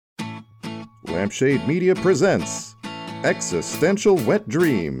Lampshade Media presents Existential Wet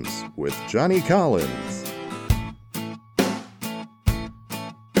Dreams with Johnny Collins.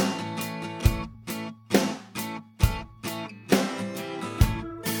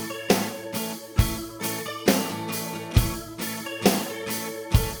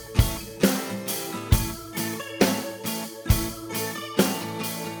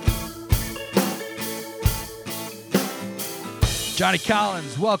 Johnny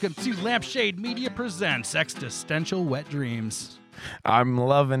Collins, welcome to Lampshade Media presents Existential Wet Dreams. I'm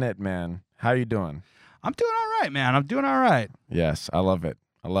loving it, man. How you doing? I'm doing all right, man. I'm doing all right. Yes, I love it.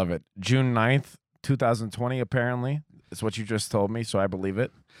 I love it. June 9th, 2020, apparently. It's what you just told me, so I believe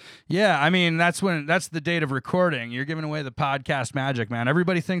it. Yeah, I mean, that's the date of recording. You're giving away the podcast magic, man.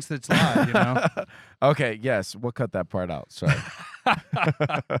 Everybody thinks that it's live, you know? Okay, yes. We'll cut that part out. Sorry.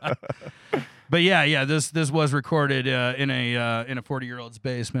 But yeah, this was recorded in a 40-year-old's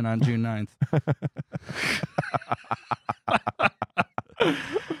basement on June 9th.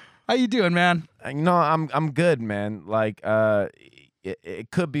 How you doing, man? No, I'm good, man. Like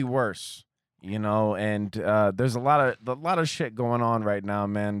it could be worse, you know, and there's a lot of shit going on right now,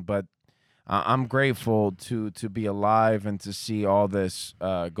 man, but I'm grateful to be alive and to see all this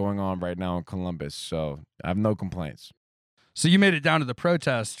going on right now in Columbus. So, I have no complaints. So you made it down to the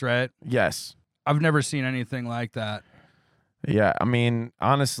protest, right? Yes. I've never seen anything like that. Yeah, I mean,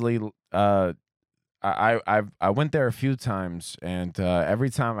 honestly, I went there a few times, and every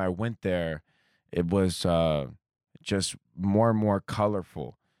time I went there, it was just more and more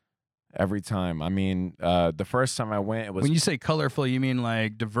colorful. Every time. I mean, the first time I went, it was. When you say colorful, you mean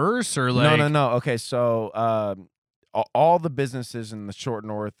like diverse or like? No. Okay, so all the businesses in the Short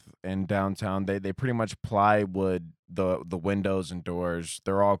North and downtown, they pretty much plywood the windows and doors.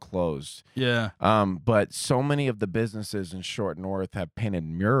 They're all closed. Yeah. But so many of the businesses in Short North have painted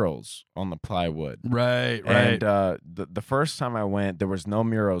murals on the plywood. Right. And the first time I went, there was no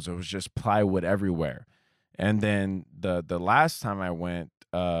murals. It was just plywood everywhere. And then the last time I went,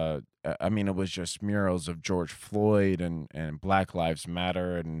 I mean, it was just murals of George Floyd and Black Lives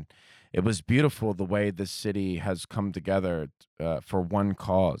Matter, and it was beautiful the way the city has come together for one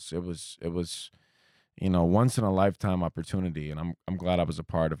cause. It was you know, once in a lifetime opportunity, and I'm glad I was a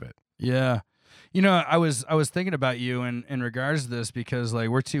part of it. Yeah. You know, I was thinking about you in regards to this because like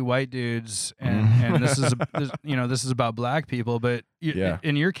we're two white dudes and this is about black people, but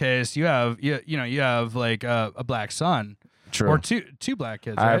in your case you have like a black son. True. Or two black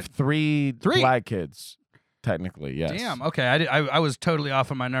kids, right? I have three black kids, technically, yes. Damn, okay. I was totally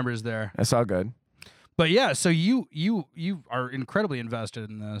off on my numbers there. That's all good. But yeah, so you are incredibly invested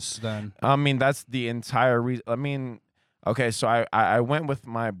in this then. I mean, that's the entire reason. I mean, okay, so I went with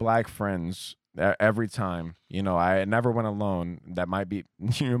my black friends every time. You know, I never went alone. That might be,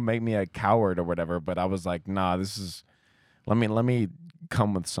 make me a coward or whatever, but I was like, nah, let me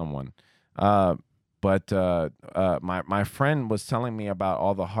come with someone. But my friend was telling me about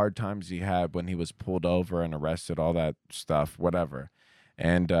all the hard times he had when he was pulled over and arrested, all that stuff, whatever.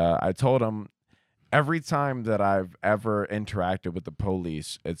 And I told him every time that I've ever interacted with the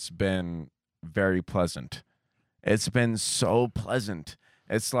police, it's been very pleasant. It's been so pleasant.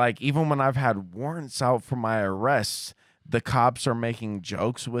 It's like even when I've had warrants out for my arrests, the cops are making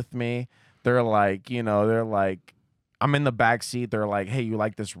jokes with me. They're like, I'm in the back seat. They're like, hey, you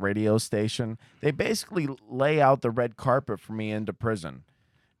like this radio station? They basically lay out the red carpet for me into prison.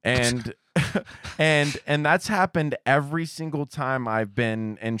 And and that's happened every single time I've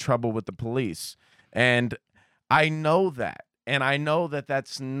been in trouble with the police. And I know that. And I know that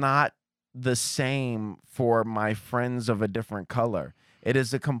that's not the same for my friends of a different color. It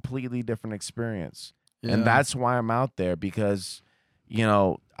is a completely different experience. Yeah. And that's why I'm out there because, you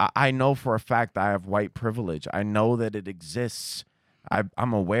know, I know for a fact I have white privilege. I know that it exists.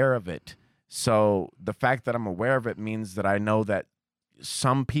 I'm aware of it. So the fact that I'm aware of it means that I know that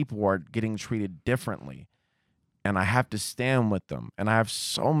some people are getting treated differently. And I have to stand with them. And I have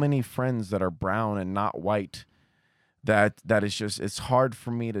so many friends that are brown and not white that is just, it's hard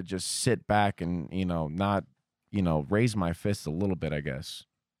for me to just sit back and, not, raise my fist a little bit, I guess.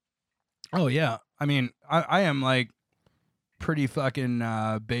 Oh, yeah. I mean, I am like pretty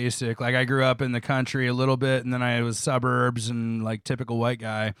fucking basic. Like I grew up in the country a little bit and then I was suburbs and like typical white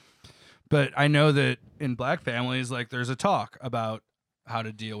guy. But I know that in black families, like there's a talk about how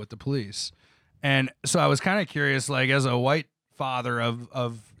to deal with the police. And so I was kind of curious, like as a white father of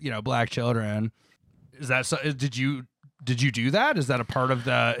black children, is that so, did you do that? Is that a part of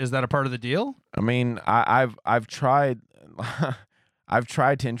the deal? I mean, I've tried I've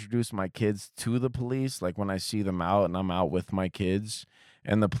tried to introduce my kids to the police, like when I see them out and I'm out with my kids,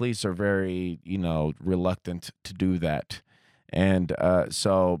 and the police are very, reluctant to do that. And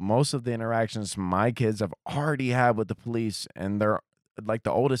so most of the interactions my kids have already had with the police, and they're like,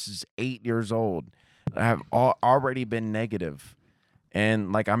 the oldest is 8 years old, have already been negative.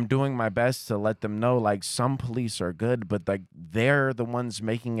 And like, I'm doing my best to let them know, like, some police are good, but like, they're the ones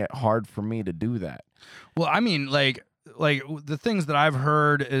making it hard for me to do that. Well, I mean, like the things that I've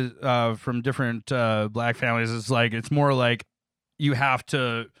heard is from different black families is like, it's more like you have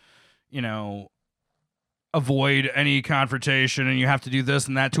to, avoid any confrontation, and you have to do this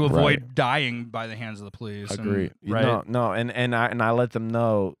and that to avoid dying by the hands of the police. Agree. Right. No, and I let them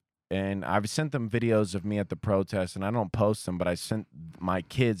know. And I've sent them videos of me at the protest, and I don't post them, but I sent my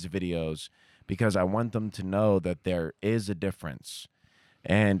kids videos because I want them to know that there is a difference,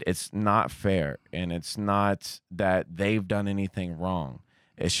 and it's not fair, and it's not that they've done anything wrong.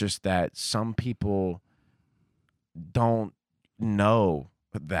 It's just that some people don't know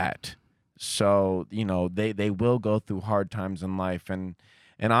that. So, they will go through hard times in life. And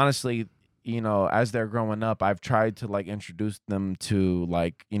honestly, as they're growing up, I've tried to like introduce them to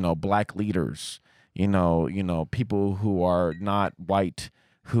like, black leaders, people who are not white,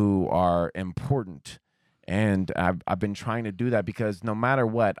 who are important. And I've been trying to do that because no matter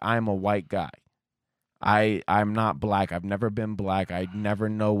what, I'm a white guy. I'm not black. I've never been black. I never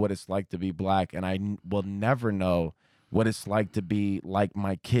know what it's like to be black. And I will never know what it's like to be like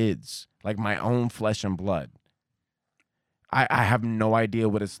my kids, like my own flesh and blood. I have no idea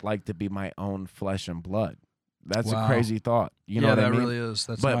what it's like to be my own flesh and blood. That's a crazy thought. You know what I mean? Yeah, that really is.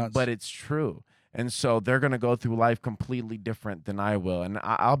 That's nuts. But it's true. And so they're going to go through life completely different than I will. And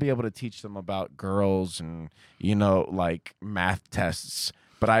I'll be able to teach them about girls and, like math tests.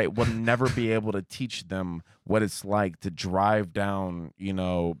 But I will never be able to teach them what it's like to drive down,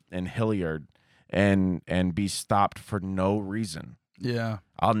 in Hilliard and be stopped for no reason. Yeah.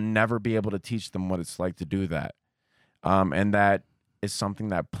 I'll never be able to teach them what it's like to do that. And that is something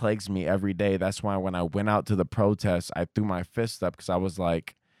that plagues me every day. That's why when I went out to the protest, I threw my fist up because I was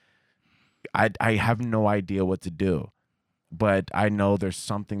like, I have no idea what to do, but I know there's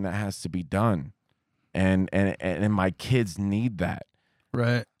something that has to be done, and my kids need that.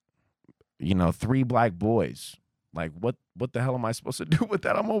 Right. 3 black boys. Like, what the hell am I supposed to do with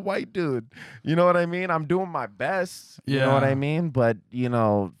that? I'm a white dude. You know what I mean? I'm doing my best. You know what I mean? But,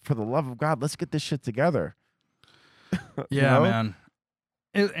 for the love of God, let's get this shit together. Yeah, man.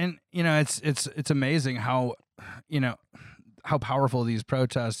 It's amazing how, how powerful these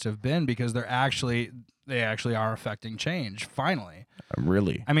protests have been because they actually are affecting change. Finally,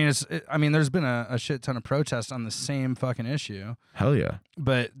 really. I mean, there's been a shit ton of protests on the same fucking issue. Hell yeah.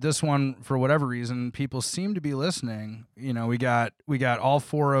 But this one, for whatever reason, people seem to be listening. We got all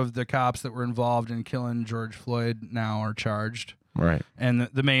 4 of the cops that were involved in killing George Floyd now are charged. Right. And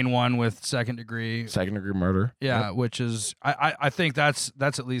the main one with second degree murder. Yeah. Yep. Which is, I think that's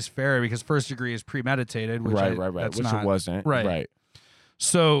at least fair because first degree is premeditated. Which right. Which it wasn't. Right.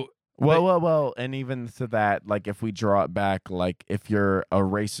 So. Well. And even to that, like if we draw it back, like if you're a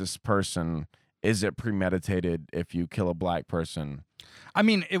racist person, is it premeditated if you kill a black person? I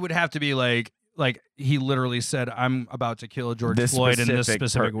mean, it would have to be like he literally said, I'm about to kill George Floyd in this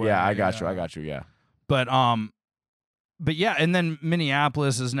specific way. Yeah, I got you. Yeah. But yeah, and then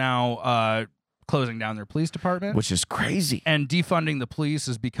Minneapolis is now closing down their police department, which is crazy. And defunding the police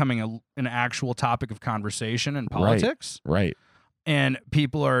is becoming an actual topic of conversation in politics. Right. And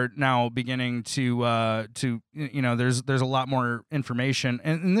people are now beginning to there's a lot more information,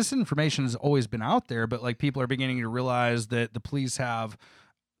 and this information has always been out there, but like people are beginning to realize that the police have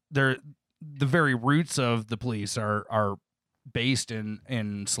the very roots of the police are based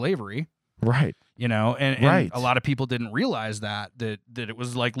in slavery. Right. And a lot of people didn't realize that it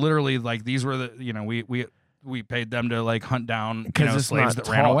was like literally like these were the we paid them to like hunt down slaves that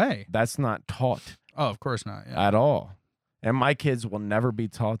ran away. That's not taught. Oh, of course not. Yeah. At all. And my kids will never be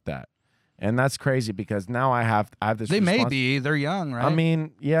taught that. And that's crazy because now I have this. They may be. They're young, right? I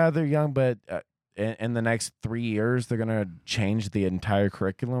mean, yeah, they're young, but in the next 3 years, they're going to change the entire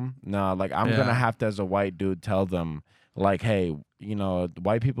curriculum. No, like I'm going to have to, as a white dude, tell them like, hey,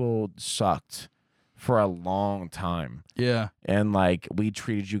 white people sucked for a long time. Yeah. And like we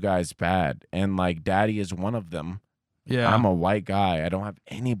treated you guys bad. And like daddy is one of them. Yeah. I'm a white guy. I don't have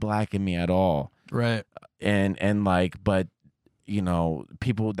any black in me at all. Right. And like, but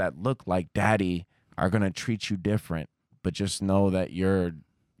people that look like daddy are gonna treat you different, but just know that you're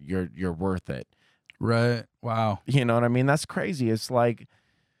worth it. Right. Wow. You know what I mean? That's crazy. It's like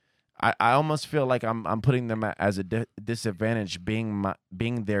I almost feel like I'm putting them as a disadvantage being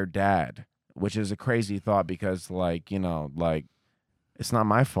their dad, which is a crazy thought because like it's not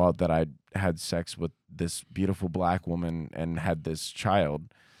my fault that I had sex with this beautiful black woman and had this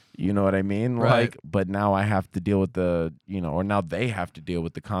child. You know what I mean? Right. Like, but now I have to deal with the, or now they have to deal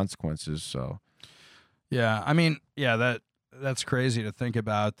with the consequences. So, Yeah, I mean, yeah, that's crazy to think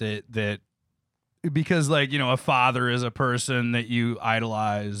about that because like, a father is a person that you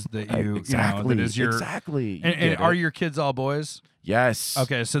idolize, that exactly, that is your exactly. and are your kids all boys? Yes.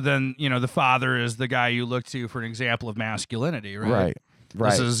 Okay, so then, the father is the guy you look to for an example of masculinity, right?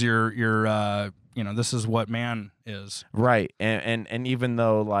 Right. This is your this is what man is. Right. And even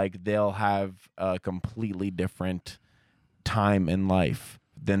though like they'll have a completely different time in life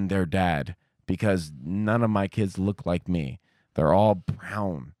than their dad, because none of my kids look like me. They're all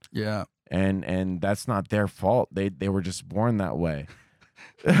brown. Yeah. And that's not their fault. They were just born that way.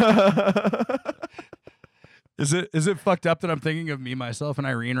 Is it fucked up that I'm thinking of me, myself, and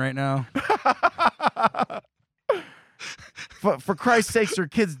Irene right now? For Christ's sakes, your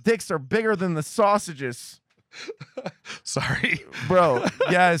kids' dicks are bigger than the sausages. Sorry. Bro,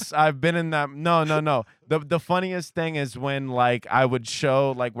 yes, I've been in that. No. The funniest thing is when like I would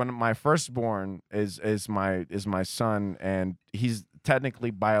show like when my firstborn is my son, and he's technically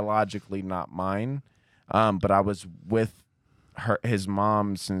biologically not mine, but I was with his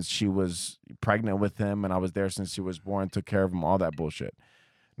mom since she was pregnant with him, and I was there since he was born, took care of him, all that bullshit.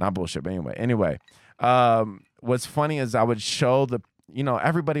 Not bullshit, but anyway. What's funny is I would show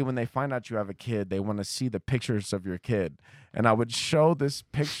everybody when they find out you have a kid, they want to see the pictures of your kid. And I would show this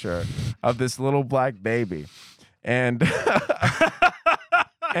picture of this little black baby. And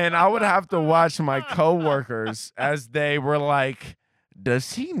and I would have to watch my coworkers as they were like,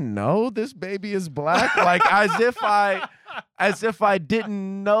 does he know this baby is black? Like as if I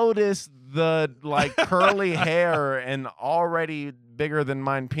didn't notice the like curly hair and already bigger than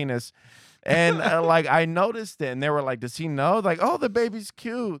mine penis. And like I noticed it, and they were like, "Does he know?" Like, "Oh, the baby's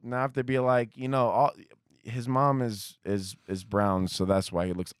cute." And I have to be like, his mom is brown, so that's why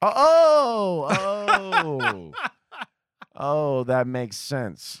he looks. Oh, that makes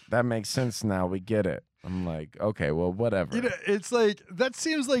sense. That makes sense now. We get it. I'm like, okay, well, whatever. It's like that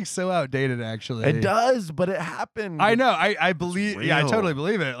seems like so outdated. Actually, it does, but it happened. I know. I believe. Yeah, I totally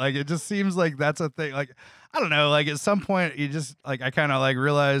believe it. Like, it just seems like that's a thing. Like, I don't know. Like, at some point, you just like I kind of like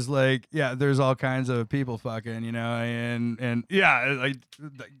realized like, yeah, there's all kinds of people fucking, and yeah, like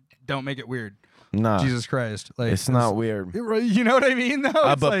don't make it weird. No, Jesus Christ, like it's not weird. You know what I mean? Though,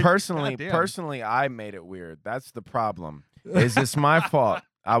 But like, personally, I made it weird. That's the problem. Is this my fault?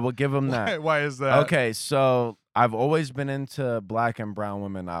 I will give them that. Why is that? Okay, so I've always been into black and brown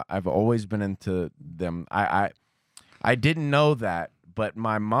women. I've always been into them. I didn't know that, but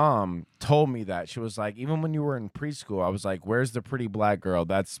my mom told me that. She was like, even when you were in preschool, I was like, where's the pretty black girl?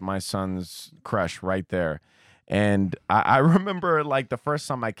 That's my son's crush right there. And I remember like the first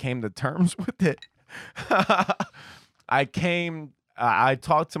time I came to terms with it, I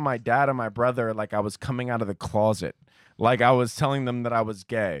talked to my dad and my brother like I was coming out of the closet. Like I was telling them that I was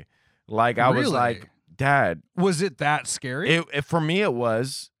gay. Like I was like, Dad. Was it that scary? For me it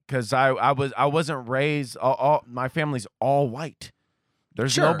was, because I wasn't raised. All my family's all white.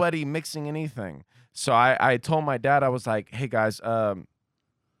 There's nobody mixing anything. So I told my dad, I was like, hey guys,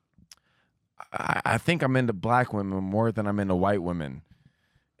 I think I'm into black women more than I'm into white women.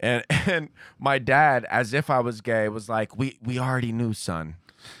 And my dad, as if I was gay, was like, we already knew, son.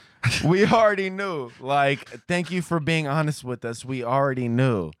 We already knew. Like, thank you for being honest with us. We already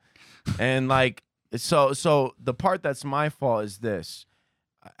knew. And like, so the part that's my fault is this.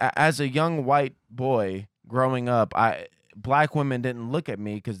 As a young white boy growing up, black women didn't look at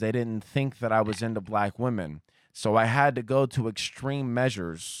me because they didn't think that I was into black women. So I had to go to extreme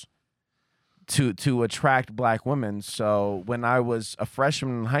measures to attract black women. So when I was a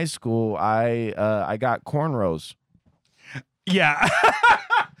freshman in high school, I got cornrows. Yeah.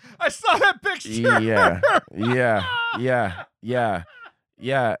 I saw that picture. Yeah.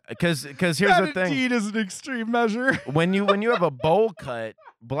 Because here's that the thing. Indeed is an extreme measure. When you have a bowl cut,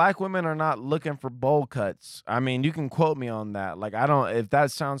 black women are not looking for bowl cuts. I mean, you can quote me on that. Like, I don't. If that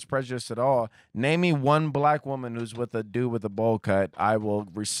sounds prejudiced at all, name me one black woman who's with a dude with a bowl cut. I will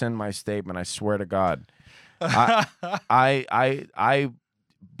rescind my statement. I swear to God. I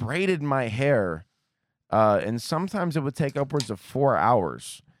braided my hair, and sometimes it would take upwards of 4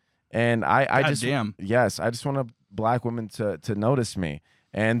 hours. And I just want black women to notice me.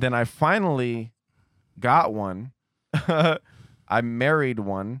 And then I finally got one. I married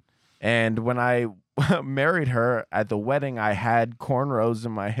one. And when I married her at the wedding, I had cornrows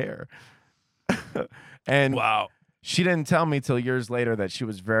in my hair. And wow. She didn't tell me till years later that she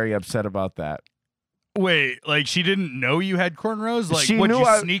was very upset about that. Wait, like she didn't know you had cornrows? Like, She would knew you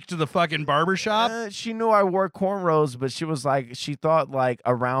I- sneak to the fucking barber shop? She knew I wore cornrows, but she was like, she thought like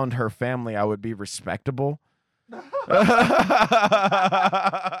around her family I would be respectable.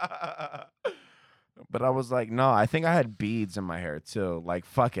 But I was like, no, I think I had beads in my hair too. Like,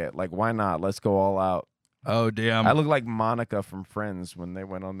 fuck it. Like, why not? Let's go all out. Oh, damn. I look like Monica from Friends when they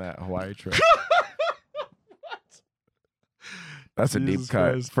went on that Hawaii trip. That's a Jesus deep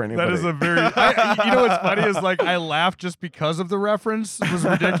cut Christ. for anybody. That is a very. You know what's funny is like I laughed just because of the reference. It was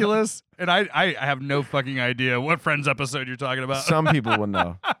ridiculous, and I have no fucking idea what Friends episode you're talking about. Some people will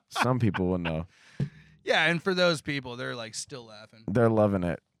know. Some people will know. Yeah, and for those people, they're like still laughing. They're loving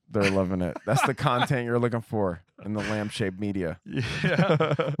it. They're loving it. That's the content you're looking for in the lampshade media.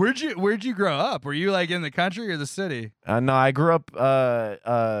 Yeah. Where'd you grow up? Were you like in the country or the city? No, I grew up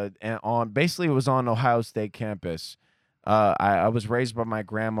on basically it was on Ohio State campus. I was raised by my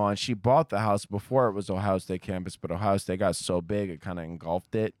grandma, and she bought the house before it was Ohio State campus, but Ohio State got so big it kind of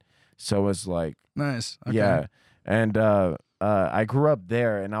engulfed it. So it's like, Nice. Okay. yeah. And I grew up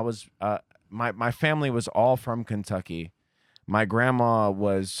there, and I was my family was all from Kentucky. My grandma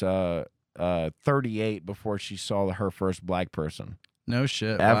was 38 before she saw her first black person. No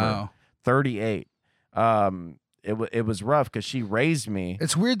shit. Ever. Wow. 38. It was rough because she raised me.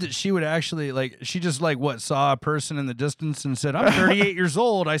 It's weird that she would actually like. She just like what saw a person in the distance and said, "I'm 38 years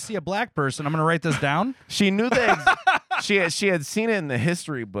old. I see a black person. I'm gonna write this down." She knew that she had seen it in the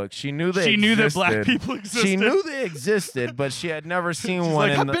history book. She knew that She knew that black people existed. She knew they existed, but she had never seen She's one.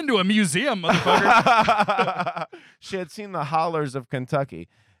 like, I've been to a museum, motherfucker. She had seen the hollers of Kentucky.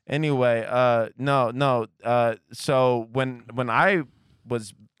 Anyway, no. So when I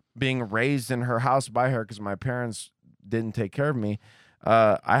was being raised in her house by her because my parents didn't take care of me,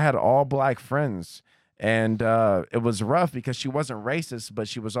 I had all black friends, and it was rough because she wasn't racist, but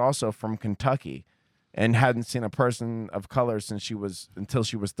she was also from Kentucky and hadn't seen a person of color until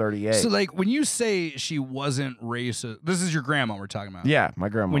she was 38. So like when you say she wasn't racist, this is your grandma we're talking about. Yeah, my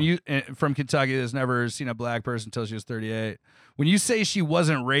grandma. When you from Kentucky that's never seen a black person until she was 38. When you say she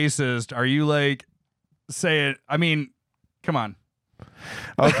wasn't racist, are you like saying? I mean, come on.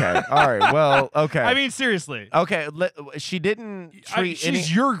 Okay. All right. Well, okay. I mean, seriously. Okay. She didn't treat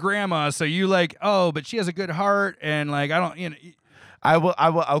she's your grandma, so you like, oh, but she has a good heart, and like, I don't, you know. I will.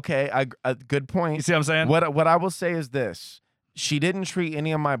 Okay. Good point. You see what I'm saying? What I will say is this: she didn't treat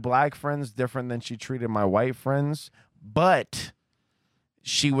any of my black friends different than she treated my white friends, but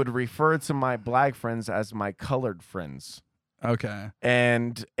she would refer to my black friends as my colored friends. Okay.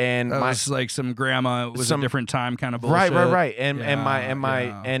 And That my was like some grandma. It was some- a different time kind of bullshit. right. And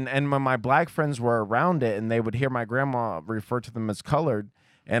Yeah. and when my black friends were around it, and they would hear my grandma refer to them as colored,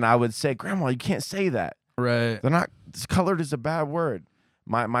 and I would say, "Grandma, you can't say that. Right. They're not. Colored is a bad word."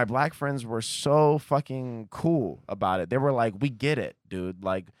 My black friends were so fucking cool about it. They were like, "We get it, dude.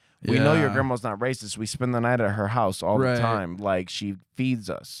 Like, we know your Yeah. grandma's not racist. We spend the night at her house all Right. the time. Like, she feeds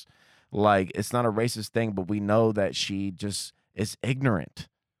us. Like, it's not a racist thing, but we know that she just is ignorant."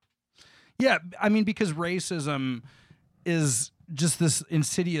 Yeah, I mean, because racism is just this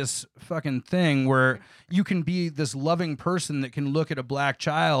insidious fucking thing where you can be this loving person that can look at a black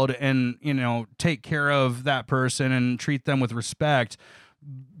child and, you know, take care of that person and treat them with respect.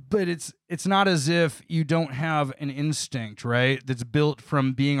 But it's not as if you don't have an instinct, right? That's built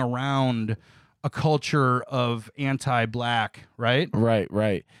from being around a culture of anti-black, right?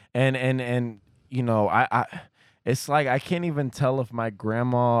 Right. And you know, I it's like I can't even tell if my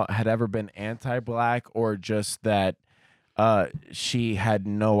grandma had ever been anti-black or just that she had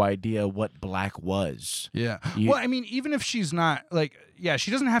no idea what black was. Yeah. You- Well, I mean, even if she's not like, yeah,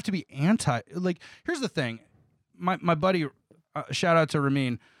 she doesn't have to be anti. Like, here's the thing, my buddy, shout out to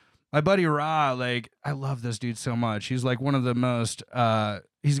Ramin, my buddy Ra. Like, I love this dude so much. He's like one of the most.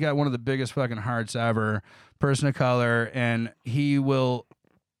 He's got one of the biggest fucking hearts ever. Person of color, and he will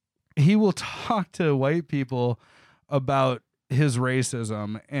talk to white people about his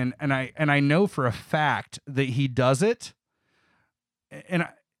racism, and I know for a fact that he does it. And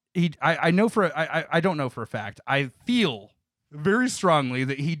I know I don't know for a fact. I feel very strongly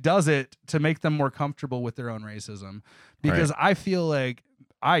that he does it to make them more comfortable with their own racism, because I feel like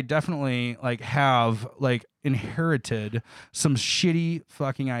I definitely like have like inherited some shitty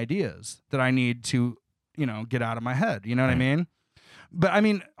fucking ideas that I need to, you know, get out of my head. You know what I mean? But I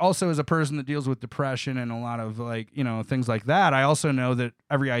mean, also as a person that deals with depression and a lot of like, you know, things like that, I also know that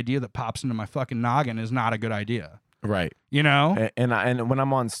every idea that pops into my fucking noggin is not a good idea. Right. You know? And when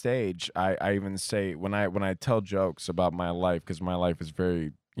I'm on stage, I even say when I tell jokes about my life, because my life is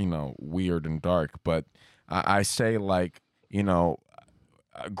very, you know, weird and dark, but I say like, you know,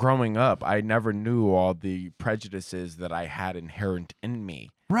 growing up, I never knew all the prejudices that I had inherent in me.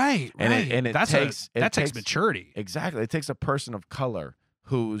 Right. And right. it that takes maturity. Exactly. It takes a person of color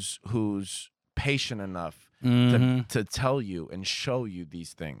who's patient enough Mhm. to tell you and show you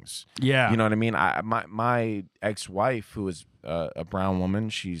these things. Yeah. You know what I mean? My ex-wife, who is a brown woman,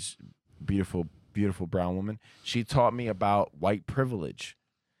 she's beautiful brown woman. She taught me about white privilege,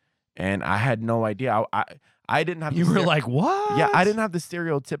 and I had no idea. I didn't have. You were like, what? Yeah, I didn't have the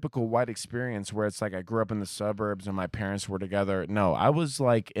stereotypical white experience where it's like I grew up in the suburbs and my parents were together. No, I was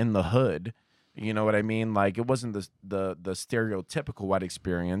like in the hood. You know what I mean? Like it wasn't the stereotypical white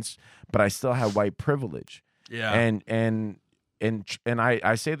experience, but I still had white privilege. Yeah. And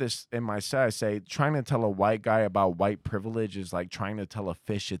I say this in my set. I say trying to tell a white guy about white privilege is like trying to tell a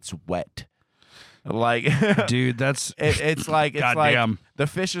fish it's wet. Like, dude, that's it's like goddamn. The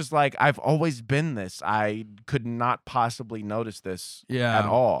fish is like, I've always been this. I could not possibly notice this at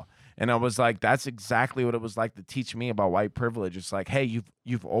all. And I was like, that's exactly what it was like to teach me about white privilege. It's like, hey,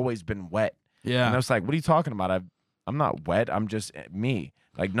 you've always been wet. Yeah. And I was like, what are you talking about? I'm not wet. I'm just me.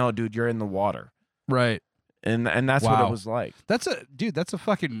 Like, no, dude, you're in the water. Right. And that's what Wow. it was like. That's a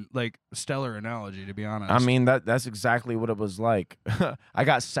fucking like stellar analogy, to be honest. I mean, that's exactly what it was like. I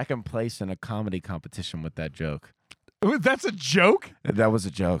got second place in a comedy competition with that joke. That's a joke? That was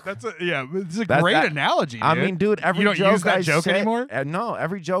a joke. It's a great analogy, dude. I mean, dude, every you don't joke use that I joke say, anymore? No,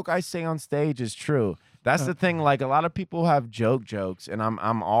 every joke I say on stage is true. That's the thing. Like, a lot of people have jokes, and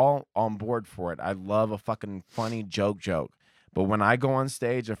I'm all on board for it. I love a fucking funny joke. But when I go on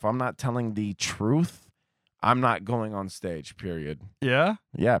stage, if I'm not telling the truth, I'm not going on stage, period. Yeah?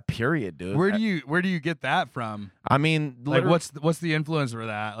 Yeah, period, dude. Where do you get that from? I mean, Like what's the influence for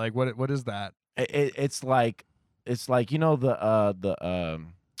that? Like what is that? it's like you know the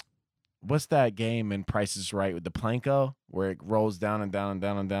what's that game in Price is Right with the Planko where it rolls down and down and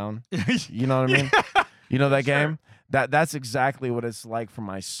down and down? You know what I mean? You know that game? That's exactly what it's like for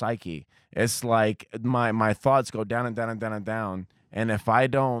my psyche. It's like my thoughts go down and down and down and down. And if I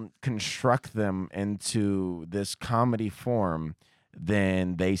don't construct them into this comedy form,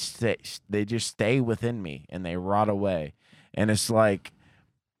 then they just stay within me and they rot away. And it's like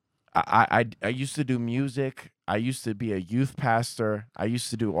I used to do music. I used to be a youth pastor. I used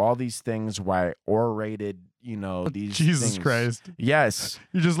to do all these things where I orated, these Jesus things. Christ. Yes.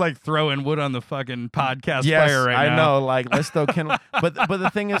 You're just like throwing wood on the fucking podcast Yes, fire right now. I know. Like, let's throw kindle. But the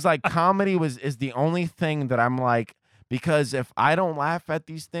thing is, like, comedy is the only thing that I'm like, because if I don't laugh at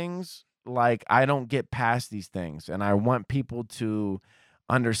these things, like, I don't get past these things. And I want people to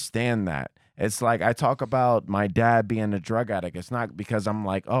understand that. It's like I talk about my dad being a drug addict. It's not because I'm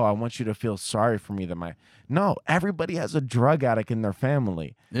like, oh, I want you to feel sorry for me. No, everybody has a drug addict in their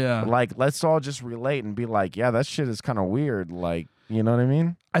family. Yeah. Like, let's all just relate and be like, yeah, that shit is kind of weird. Like, you know what I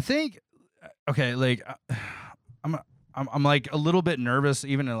mean? I think, okay, like I'm like a little bit nervous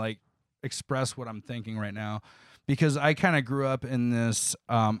even to like express what I'm thinking right now, because I kind of grew up in this.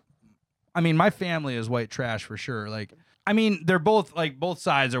 I mean, my family is white trash for sure. Like, I mean, they're both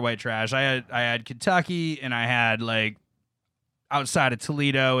sides are white trash. I had Kentucky and I had like outside of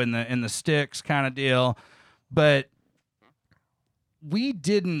Toledo in the sticks kind of deal, but we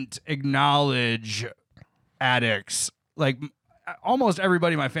didn't acknowledge addicts. Like, almost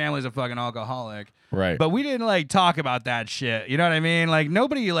everybody in my family is a fucking alcoholic. Right. But we didn't like talk about that shit. You know what I mean? Like,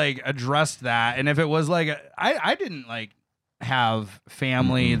 nobody like addressed that. And if it was like, I didn't like have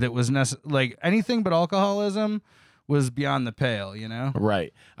family that was like anything but alcoholism was beyond the pale, you know?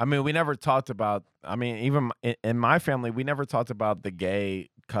 Right. I mean, we never talked about, even in my family, we never talked about the gay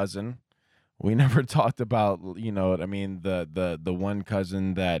cousin. We never talked about, the one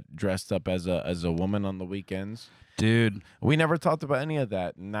cousin that dressed up as a woman on the weekends. Dude. We never talked about any of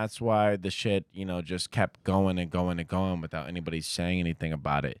that. And that's why the shit, just kept going and going and going without anybody saying anything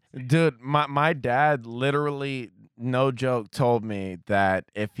about it. Dude, my dad literally, no joke, told me that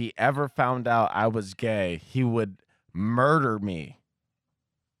if he ever found out I was gay, he would murder me.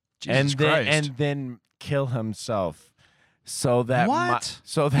 Jesus Christ. And then kill himself. So that what?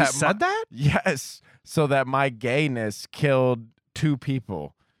 He said that? Yes. So that my gayness killed 2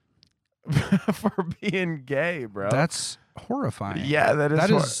 people. For being gay, bro. That's horrifying. Yeah,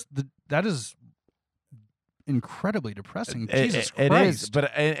 that is incredibly depressing. Jesus Christ. It is,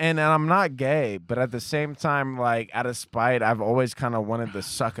 but and I'm not gay, but at the same time, like, out of spite, I've always kind of wanted to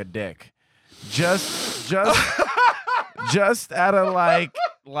suck a dick, just out of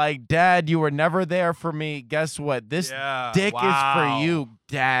like, Dad, you were never there for me. Guess what? This dick is for you,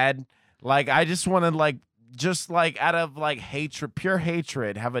 Dad. Like, I just want to like just like out of like hatred, pure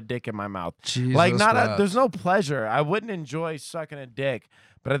hatred, have a dick in my mouth. Jesus, Like wept. there's no pleasure. I wouldn't enjoy sucking a dick,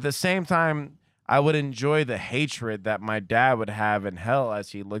 but at the same time, I would enjoy the hatred that my dad would have in hell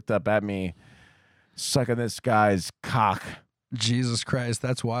as he looked up at me sucking this guy's cock. Jesus Christ,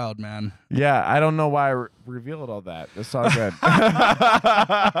 that's wild, man. Yeah, I don't know why I revealed all that. It's all good.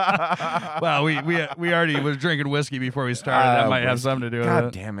 Well, we already was drinking whiskey before we started. That might have something to do with God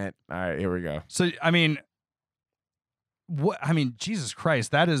it. damn it. All right, here we go. So, I mean, Jesus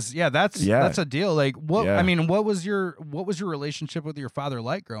Christ, that's a deal. Like, what? Yeah. I mean, what was your relationship with your father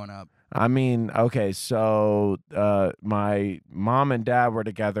like growing up? I mean, okay, so my mom and dad were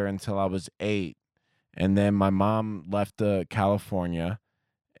together until I was 8. And then my mom left to California.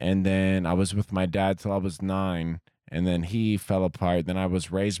 And then I was with my dad till I was 9. And then he fell apart. Then I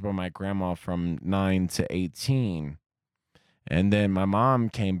was raised by my grandma from 9 to 18. And then my mom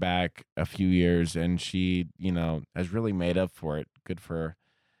came back a few years and she, has really made up for it. Good for her.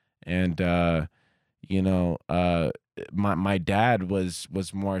 And, my dad was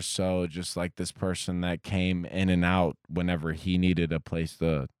more so just like this person that came in and out whenever he needed a place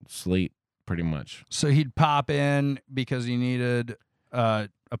to sleep, pretty much. So he'd pop in because he needed a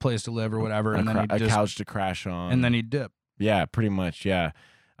place to live or whatever, and then he'd a couch to crash on. and then he'd dip. Yeah, pretty much. Yeah.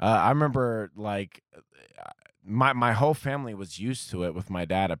 I remember like my whole family was used to it with my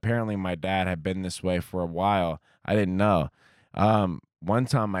dad. Apparently my dad had been this way for a while. I didn't know. One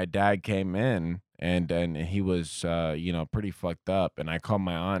time my dad came in and he was, pretty fucked up. And I called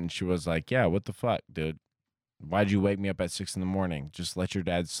my aunt and she was like, yeah, what the fuck, dude? Why'd you wake me up at 6 a.m? Just let your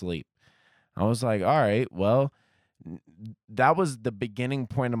dad sleep. I was like, all right, well, that was the beginning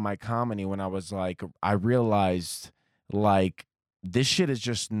point of my comedy when I was like, I realized like this shit is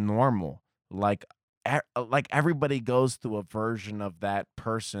just normal. Like everybody goes through a version of that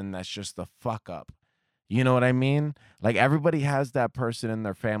person that's just a fuck up. You know what I mean? Like everybody has that person in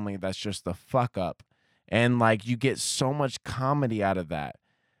their family that's just a fuck up. And like you get so much comedy out of that.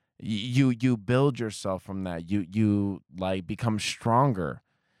 You build yourself from that. You like become stronger.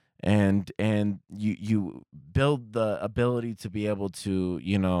 And you build the ability to be able to,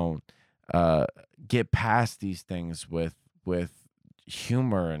 get past these things with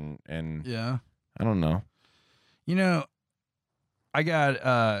humor and Yeah. I don't know. I got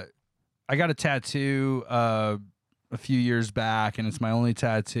a tattoo a few years back, and it's my only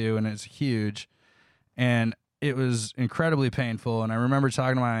tattoo, and it's huge, and it was incredibly painful. And I remember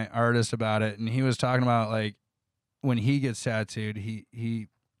talking to my artist about it, and he was talking about like when he gets tattooed, he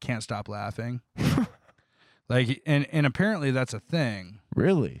can't stop laughing. Like, and apparently that's a thing.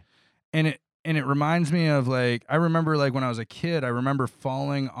 Really? And it reminds me of like, I remember like when I was a kid, I remember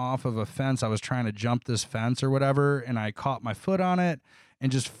falling off of a fence. I was trying to jump this fence or whatever, and I caught my foot on it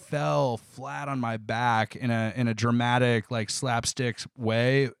and just fell flat on my back in a dramatic like slapstick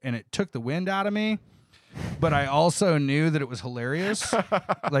way, and it took the wind out of me. But I also knew that it was hilarious,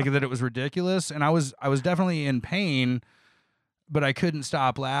 like that it was ridiculous, and I was definitely in pain, but I couldn't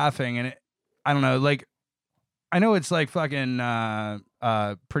stop laughing. And I don't know, like I know it's like fucking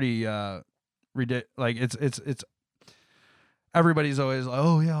pretty like it's everybody's always like,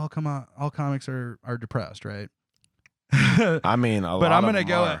 oh yeah, all comics are depressed, right? I mean, but I'm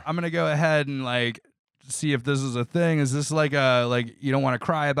gonna go ahead and like see if this is a thing. Is this like you don't want to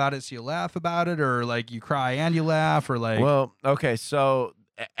cry about it, so you laugh about it, or like you cry and you laugh, or like? Well, okay, so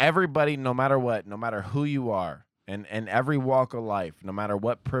everybody, no matter what, no matter who you are, and every walk of life, no matter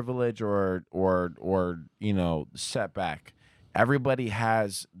what privilege or setback, everybody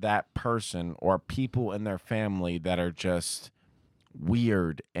has that person or people in their family that are just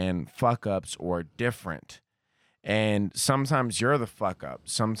weird and fuck ups or different. And sometimes you're the fuck up.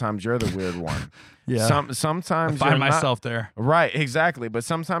 Sometimes you're the weird one. Yeah. Sometimes I find you're myself not. there. Right, exactly. But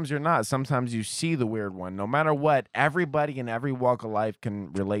sometimes you're not. Sometimes you see the weird one. No matter what, everybody in every walk of life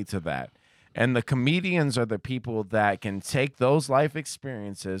can relate to that. And the comedians are the people that can take those life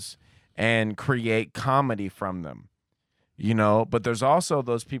experiences and create comedy from them. But there's also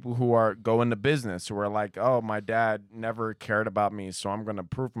those people who go into business who are like, oh, my dad never cared about me, so I'm going to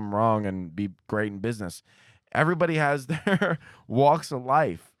prove him wrong and be great in business. Everybody has their walks of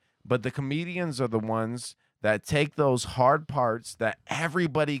life, but the comedians are the ones that take those hard parts that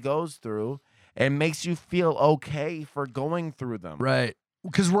everybody goes through and makes you feel okay for going through them. Right.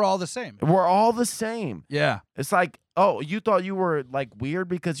 Because we're all the same. We're all the same. Yeah. It's like, oh, you thought you were like weird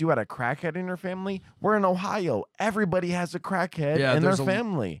because you had a crackhead in your family? We're in Ohio. Everybody has a crackhead in their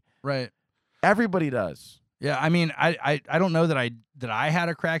family. Right. Everybody does. Yeah, I mean, I don't know that I had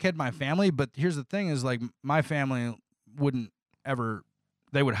a crackhead in my family, but here's the thing: is like my family wouldn't ever,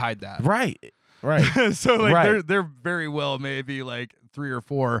 they would hide that. Right. Right. So like Right. they're very well maybe like 3 or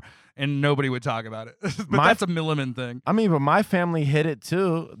 4, and nobody would talk about it. But My- that's a Milliman thing. I mean, but my family hid it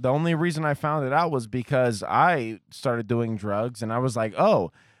too. The only reason I found it out was because I started doing drugs, and I was like,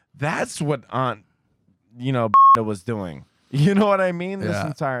 "Oh, that's what Aunt, was doing." You know what I mean? This Yeah.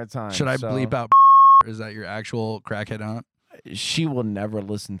 entire time. Should I So, bleep out? Is that your actual crackhead aunt? She will never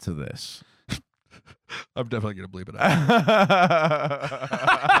listen to this. I'm definitely gonna bleep it out.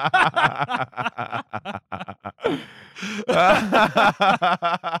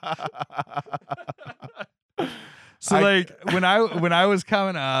 So like when I was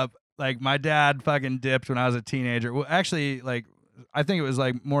coming up, like my dad fucking dipped when I was a teenager. Well, actually, like I think it was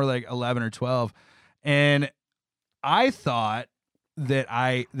like more like 11 or 12, and I thought that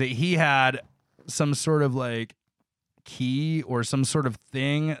he had some sort of like key or some sort of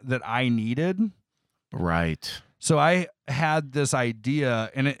thing that I needed. Right. So I had this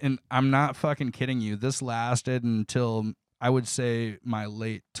idea, and I'm not fucking kidding you. This lasted until I would say my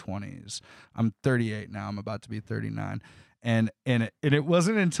late 20s. I'm 38 now. I'm about to be 39. And it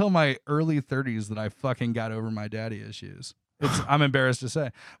wasn't until my early 30s that I fucking got over my daddy issues. I'm embarrassed to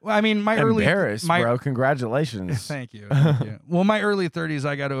say. Well, I mean, Embarrassed, bro. Congratulations. Thank you. Thank you. Well, my early 30s,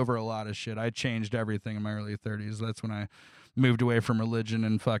 I got over a lot of shit. I changed everything in my early 30s. That's when I moved away from religion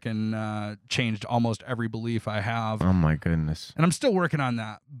and fucking changed almost every belief I have. Oh my goodness. And I'm still working on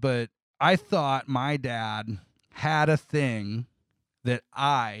that. But I thought my dad had a thing that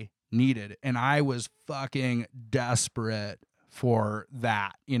I needed, and I was fucking desperate for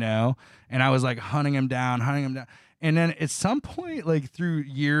that, and I was like hunting him down. And then at some point, like through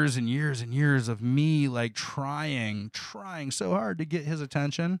years and years and years of me like trying so hard to get his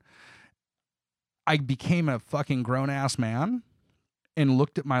attention, I became a fucking grown ass man and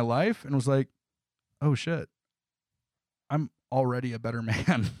looked at my life and was like, oh shit, I'm already a better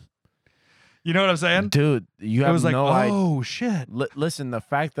man. You know what I'm saying? Dude, you I have was like, no idea. oh shit. Listen, the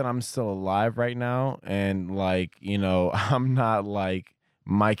fact that I'm still alive right now, and like, I'm not like,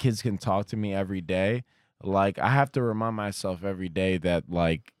 my kids can talk to me every day. Like, I have to remind myself every day that,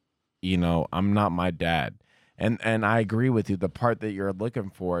 like, I'm not my dad. And I agree with you. The part that you're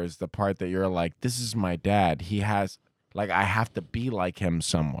looking for is the part that you're like, this is my dad. He has, like, I have to be like him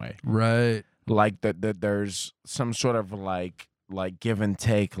some way. Right. Like that there's some sort of like give and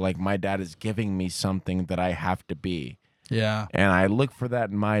take. Like, my dad is giving me something that I have to be. Yeah. And I look for that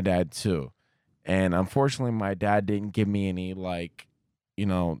in my dad too. And unfortunately, my dad didn't give me any, like,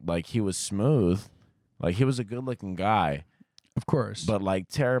 like, he was smooth. Like, he was a good looking guy, Of course. but like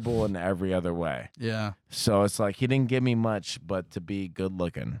terrible in every other way. Yeah. So it's like he didn't give me much, but to be good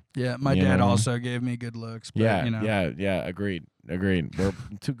looking. Yeah. My You dad know? also gave me good looks. But, Yeah, yeah. Agreed. We're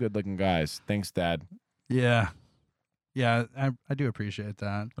two good looking guys. Thanks, Dad. Yeah. Yeah. I do appreciate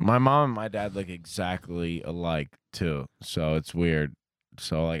that. My mom and my dad look exactly alike too. So it's weird.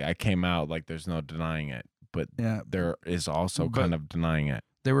 So like I came out like there's no denying it, but Yeah. there is also But- kind of denying it.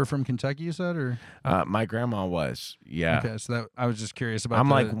 They were from Kentucky, you said, or? My grandma was, yeah. Okay. So that I was just curious about I'm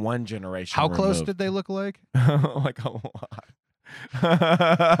the- like one generation. how close removed. did they look like? Like a lot.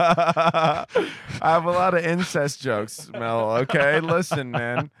 I have a lot of incest jokes, Mel. Okay, listen,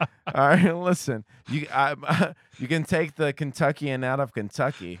 man. All right, listen. You can take the Kentuckian out of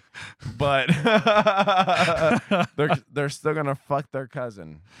Kentucky, but they're still gonna fuck their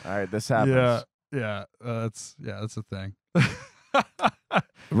cousin. All right, this happens. Yeah. That's a thing.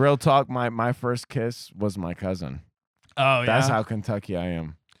 Real talk. My first kiss was my cousin. Oh yeah. That's how Kentucky I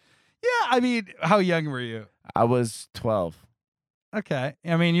am. Yeah. I mean, how young were you? I was 12. Okay.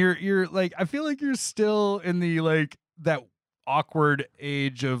 I mean, you're like, I feel like you're still in the like that awkward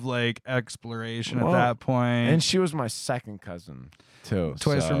age of like exploration Well, at that point. And she was my second cousin too.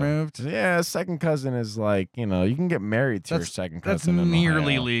 Twice so- removed. Yeah, second cousin is like, you can get married to your second That's cousin. in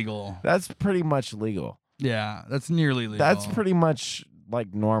nearly Ohio. legal. That's pretty much legal. Yeah, that's nearly legal. That's pretty much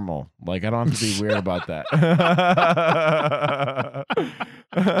like normal. Like, I don't have to be weird about that.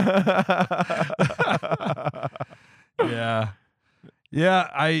 Yeah. Yeah,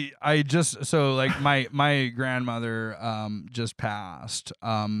 I just so like my grandmother just passed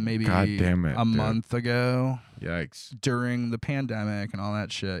maybe God damn it, a dude. month ago Yikes. during the pandemic and all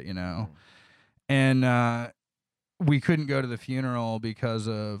that shit, And we couldn't go to the funeral because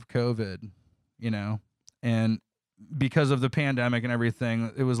of COVID, and because of the pandemic and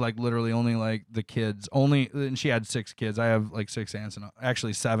everything, it was like literally only like the kids and she had 6 kids. I have like 6 aunts and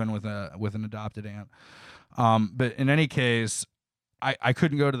actually 7 with an adopted aunt. But in any case, I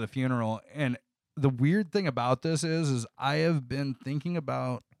couldn't go to the funeral. And the weird thing about this is I have been thinking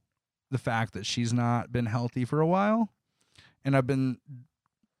about the fact that she's not been healthy for a while. And I've been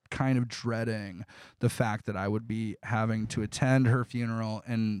kind of dreading the fact that I would be having to attend her funeral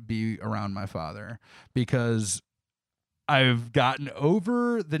and be around my father, because I've gotten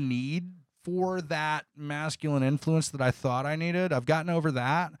over the need for that masculine influence that I thought I needed. I've gotten over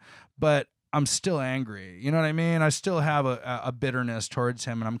that, but I'm still angry. You know what I mean? I still have a bitterness towards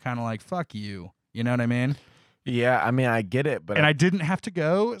him, and I'm kind of like, fuck you. You know what I mean? Yeah, I mean, I get it, but And I didn't have to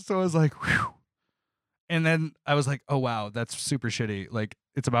go, so I was like, whew. And then I was like, oh, wow, that's super shitty. Like,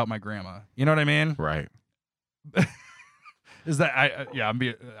 it's about my grandma. You know what I mean? right. Is that,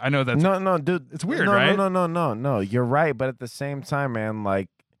 I know that's, No, dude. it's weird, no, right? No. You're right, but at the same time, man, like,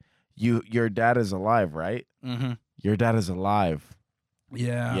 your dad is alive, right? Mm-hmm. Your dad is alive.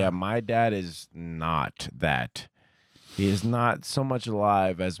 Yeah. Yeah, my dad is not that. He is not so much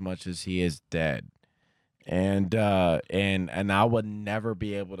alive as much as he is dead. And I would never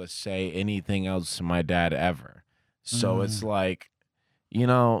be able to say anything else to my dad ever. So it's like, you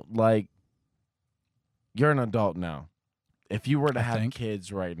know, like, you're an adult now. If you were to have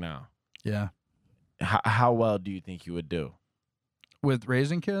kids right now, Yeah. how well do you think you would do? With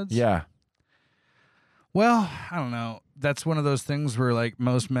raising kids? Yeah. Well, I don't know. That's one of those things where, like,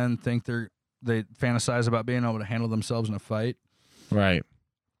 most men think they fantasize about being able to handle themselves in a fight. Right.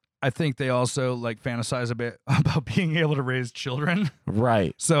 I think they also, like, fantasize a bit about being able to raise children.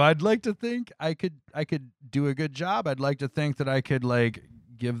 Right. So I'd like to think I could do a good job. I'd like to think that I could, like,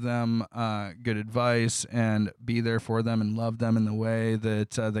 give them good advice and be there for them and love them in the way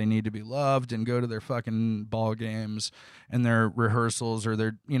that they need to be loved, and go to their fucking ball games and their rehearsals or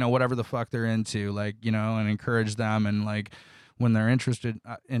their, you know, whatever the fuck they're into, like, you know, and encourage them. And, like, when they're interested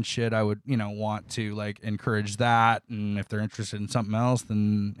in shit, I would, you know, want to, like, encourage that. And if they're interested in something else,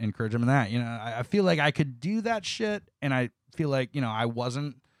 then encourage them in that. You know, I feel like I could do that shit, and I feel like, you know, I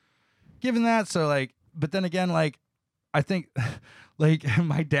wasn't given that. So, like, but then again, like, I think like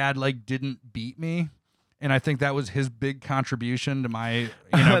my dad, like, didn't beat me, and I think that was his big contribution to my, you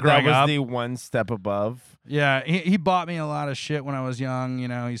know, that growing was up. the one step above. Yeah, he bought me a lot of shit when I was young. You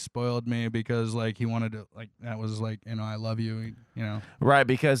know, he spoiled me because, like, he wanted to, like, that was like, you know, I love you. You know, Right,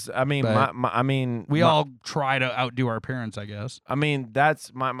 because I mean, But we all try to outdo our parents, I guess. I mean,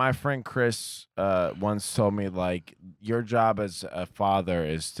 that's my friend Chris once told me, like, your job as a father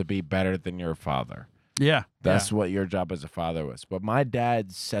is to be better than your father. Yeah, That's what your job as a father was. But my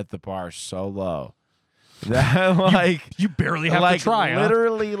dad set the bar so low that, like, you barely have like, to try.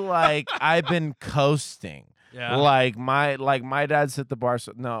 literally, like, I've been coasting. Yeah. Like my dad set the bar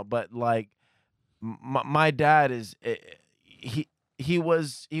so no, but like my dad is he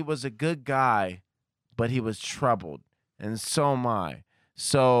was a good guy, but he was troubled, and so am I.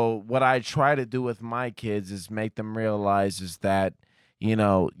 So what I try to do with my kids is make them realize is that, you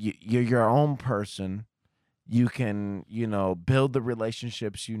know, you're your own person. You can, you know, build the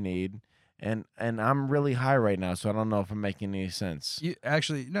relationships you need. And I'm really high right now, so I don't know if I'm making any sense.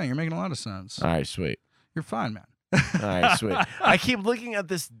 No, you're making a lot of sense. All right, sweet. You're fine, man. All right, sweet. I keep looking at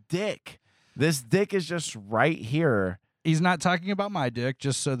this dick. This dick is just right here. He's not talking about my dick,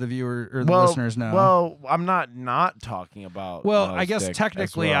 just so the viewer or the listeners know. Well, I'm not talking about. Well, I guess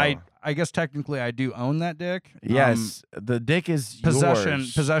technically, well. I guess technically I do own that dick. Yes, the dick is Possession.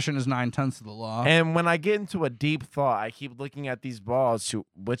 yours. Possession is 9/10 of the law. And when I get into a deep thought, I keep looking at these balls,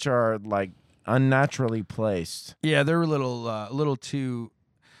 which are like unnaturally placed. Yeah, they're a little too.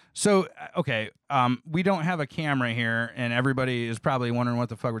 So okay, we don't have a camera here, and everybody is probably wondering what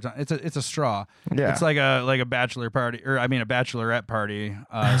the fuck we're talking. It's a straw. Yeah, it's like a bachelor party, or I mean a bachelorette party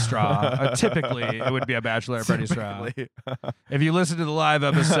straw. Typically, it would be a bachelorette party straw. If you listen to the live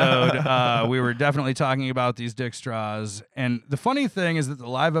episode, we were definitely talking about these dick straws. And the funny thing is that the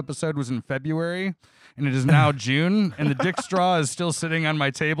live episode was in February, and it is now June, and the dick straw is still sitting on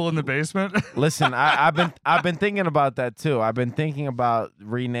my table in the basement. Listen, I've been thinking about that too. I've been thinking about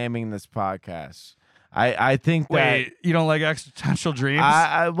renaming this podcast. I think that. Wait, you don't like existential dreams?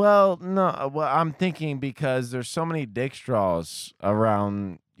 Well, no. Well, I'm thinking because there's so many dick straws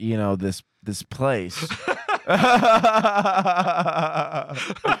around, you know, this place. Hey,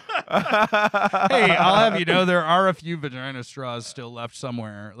 I'll have you know there are a few vagina straws still left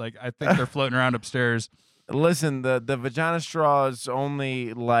somewhere. Like, I think they're floating around upstairs. Listen, the vagina straws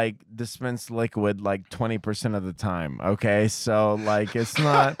only like dispense liquid like 20% of the time. Okay, so like it's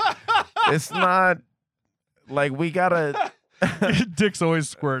not like we gotta. Dicks always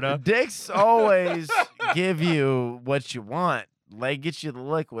squirt up. Dicks always give you what you want. Like, get you the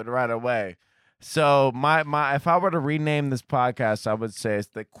liquid right away. So my if I were to rename this podcast, I would say it's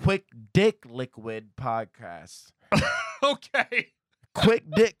the Quick Dick Liquid Podcast. Okay. Quick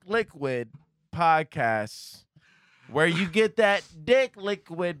Dick Liquid Podcast. where you get that dick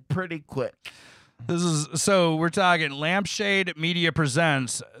liquid pretty quick. So we're talking Lampshade Media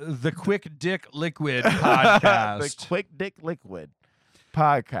presents the Quick Dick Liquid podcast. The Quick Dick Liquid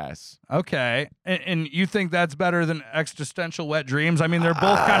podcast. Okay. And you think that's better than Existential Wet Dreams? I mean, they're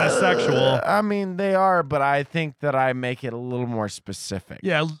both kind of sexual. I mean, they are, but I think that I make it a little more specific.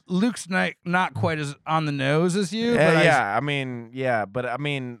 Yeah, Luke's not quite as on the nose as you. But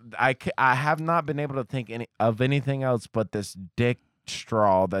I have not been able to think of anything else but this dick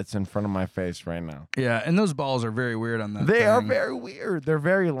straw that's in front of my face right now. Yeah, and those balls are very weird on that. They are very weird. They're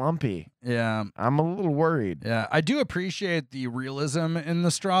very lumpy. Yeah. I'm a little worried. Yeah, I do appreciate the realism in the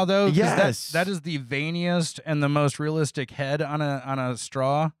straw though. Yes. That is the veiniest and the most realistic head on a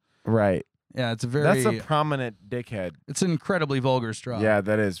straw. Right. Yeah, it's That's a prominent dickhead. It's an incredibly vulgar straw. Yeah,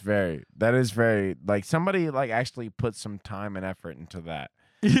 that is very like somebody like actually put some time and effort into that.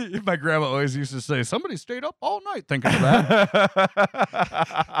 My grandma always used to say, somebody stayed up all night thinking of that.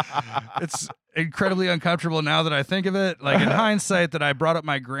 It's incredibly uncomfortable now that I think of it. Like in hindsight that I brought up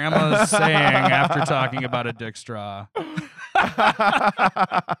my grandma's saying after talking about a dick straw.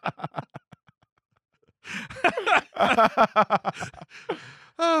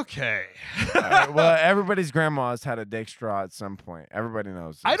 Okay. Well, everybody's grandma has had a dick straw at some point. Everybody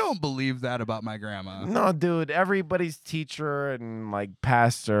knows this. I don't believe that about my grandma. No, dude. Everybody's teacher and like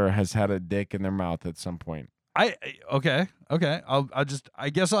pastor has had a dick in their mouth at some point. Okay. I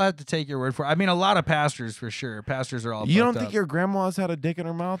guess I'll have to take your word for it. I mean, a lot of pastors for sure. Pastors are all. You don't think up. your grandma has had a dick in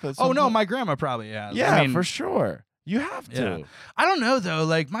her mouth at some Oh no, point? my grandma probably has. Yeah, I mean, for sure. You have to. Yeah. I don't know though.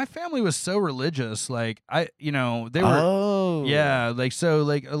 Like my family was so religious. Like they were. Oh. Yeah. Like so.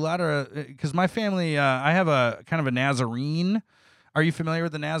 Like a lot of because my family. I have a kind of a Nazarene. Are you familiar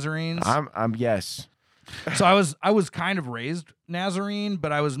with the Nazarenes? I'm yes. So I was kind of raised Nazarene,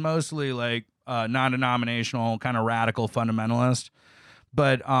 but I was mostly like non-denominational, kind of radical fundamentalist.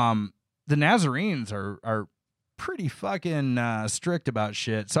 But the Nazarenes are pretty fucking strict about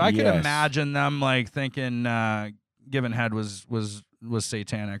shit. So I could imagine them like thinking giving head was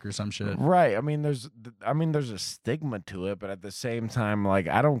satanic or some shit. Right. I mean, there's a stigma to it, but at the same time, like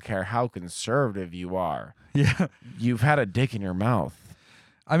I don't care how conservative you are. Yeah. You've had a dick in your mouth.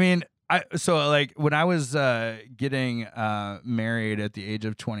 I mean, like when I was getting married at the age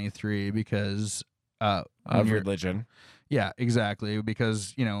of 23 because of religion. Yeah, exactly.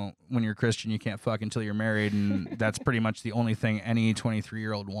 Because, when you're Christian, you can't fuck until you're married. And that's pretty much the only thing any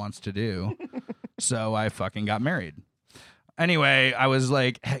 23-year-old wants to do. So I fucking got married. Anyway, I was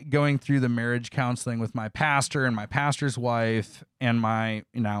like going through the marriage counseling with my pastor and my pastor's wife and my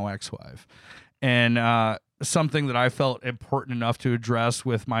now ex-wife. And something that I felt important enough to address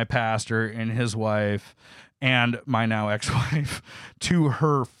with my pastor and his wife and my now ex-wife, to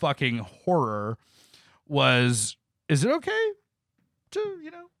her fucking horror, was... Is it okay to,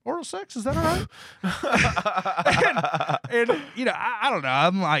 oral sex? Is that all right? and I don't know.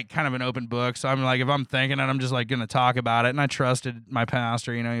 I'm like kind of an open book. So I'm like, if I'm thinking it, I'm just like going to talk about it. And I trusted my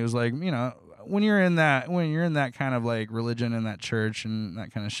pastor, he was like, when you're in that kind of like religion in that church and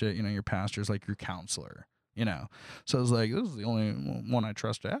that kind of shit, your pastor's like your counselor, So I was like, this is the only one I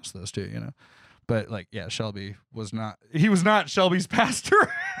trust to ask this to, But like, yeah, Shelby was not Shelby's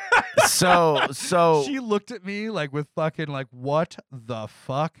pastor. So she looked at me like with fucking like, what the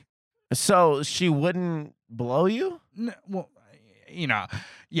fuck? So she wouldn't blow you? No, well,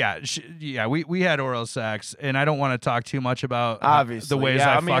 we had oral sex, and I don't want to talk too much about obviously the ways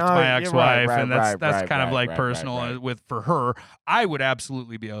I fucked my ex-wife, and that's kind of like personal. With for her, I would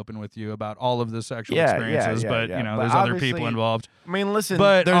absolutely be open with you about all of the sexual experiences, but there's other people involved. I mean, listen,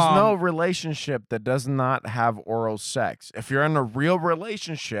 there's no relationship that does not have oral sex. If you're in a real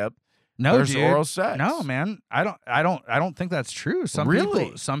relationship, there's oral sex. No, man, I don't think that's true. Some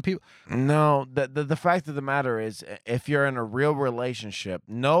people. No, the fact of the matter is, if you're in a real relationship,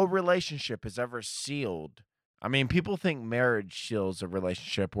 no relationship is ever sealed. I mean, people think marriage seals a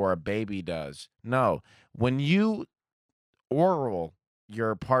relationship or a baby does. No, when you oral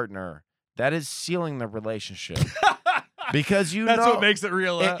your partner, that is sealing the relationship. Because that's what makes it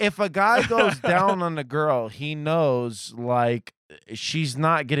real. If a guy goes down on a girl, he knows like she's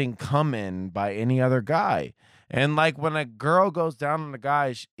not getting come in by any other guy. And like when a girl goes down on a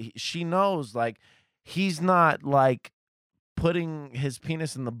guy, she knows like he's not like putting his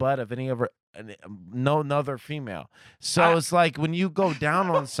penis in the butt of no other female. So it's like when you go down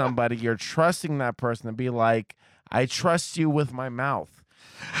on somebody, you're trusting that person to be like, I trust you with my mouth.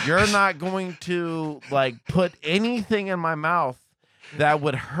 You're not going to like put anything in my mouth that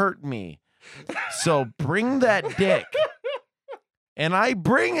would hurt me. So bring that dick. And I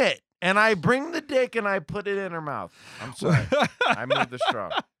bring it. and I bring the dick and I put it in her mouth. I'm sorry. I moved the straw.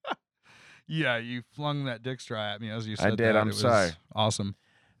 Yeah, you flung that dick straw at me as you said. I did. That. I'm sorry. Awesome.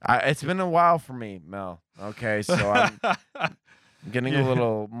 It's been a while for me, Mel. Okay, so I'm getting a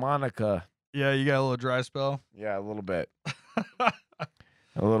little Monica. Yeah, you got a little dry spell. Yeah, a little bit. A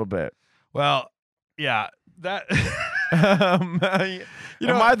little bit. Well, yeah, that. Am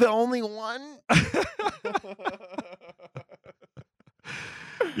I the only one?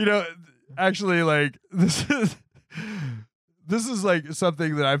 Actually, like this is like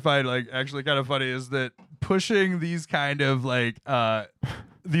something that I find like actually kind of funny is that pushing these kind of like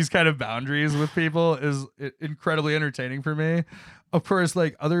these kind of boundaries with people is incredibly entertaining for me. Of course,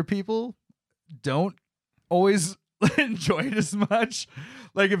 like other people don't always enjoy it as much.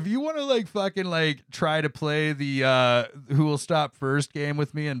 Like if you want to like fucking like try to play the who will stop first game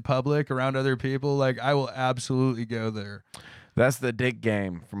with me in public around other people, like I will absolutely go there. That's the dick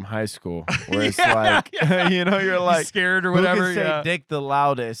game from high school, where it's like, you're like scared or whatever. Who can say dick the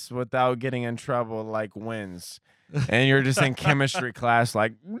loudest without getting in trouble, like wins. And you're just in chemistry class,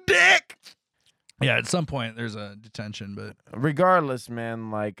 like dick. Yeah, at some point there's a detention, but regardless,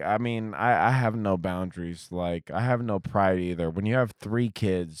 man, like I mean, I have no boundaries. Like I have no pride either. When you have 3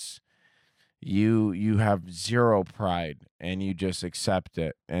 kids, you have zero pride and you just accept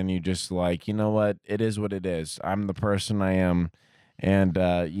it and you just like, you know what? It is what it is. I'm the person I am. And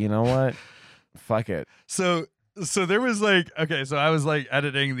you know what? Fuck it. So there was like, okay, so I was like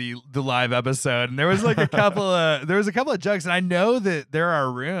editing the live episode and there was like a couple of jokes, and I know that there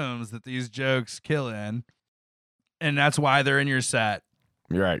are rooms that these jokes kill in, and that's why they're in your set.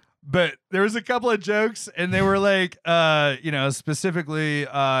 You're right. But there was a couple of jokes and they were like specifically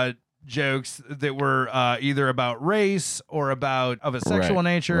jokes that were either about race or about of a sexual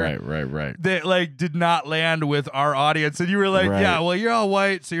nature. Right. That like did not land with our audience, and you were like, yeah, well, you're all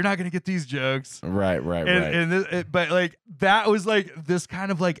white, so you're not gonna get these jokes. Right. But like that was like this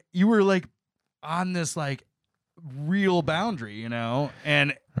kind of like you were like on this like real boundary,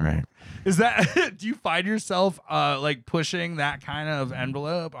 and right. Is that do you find yourself like pushing that kind of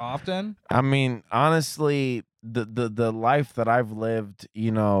envelope often? I mean, honestly, the life that I've lived,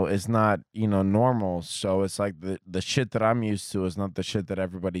 is not, normal. So it's like the shit that I'm used to is not the shit that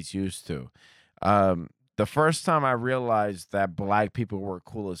everybody's used to. The first time I realized that black people were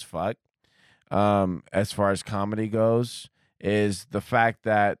cool as fuck, as far as comedy goes, is the fact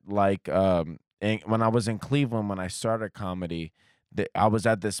that like when I was in Cleveland when I started comedy, I was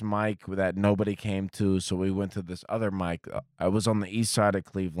at this mic that nobody came to, so we went to this other mic. I was on the east side of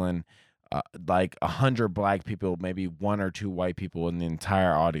Cleveland. Like 100 black people, maybe 1 or 2 white people in the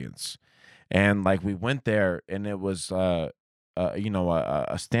entire audience. And like we went there and it was, a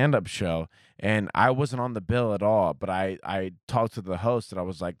stand-up show, and I wasn't on the bill at all, but I talked to the host and I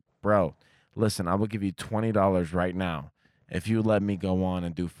was like, bro, listen, I will give you $20 right now if you let me go on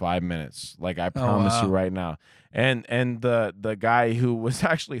and do 5 minutes. Like I promise you right now. And the guy who was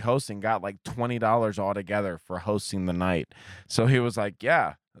actually hosting got like $20 altogether for hosting the night. So he was like,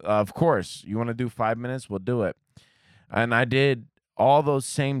 yeah, of course. You want to do 5 minutes? We'll do it. And I did all those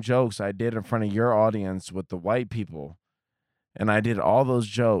same jokes I did in front of your audience with the white people. And I did all those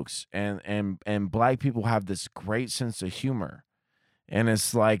jokes, and black people have this great sense of humor. And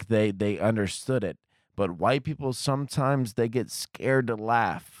it's like they understood it. But white people, sometimes they get scared to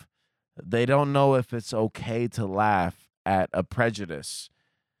laugh. They don't know if it's okay to laugh at a prejudice.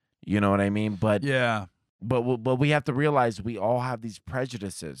 You know what I mean? But yeah. But we have to realize we all have these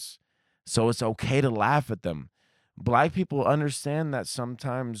prejudices. So it's okay to laugh at them. Black people understand that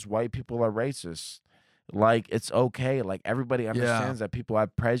sometimes white people are racist. Like, it's okay. Like, everybody understands that people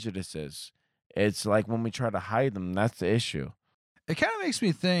have prejudices. It's like when we try to hide them, that's the issue. It kind of makes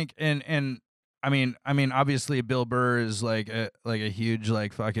me think, and I mean, obviously Bill Burr is like a huge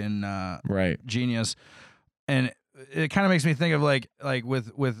like fucking right genius, and it kind of makes me think of like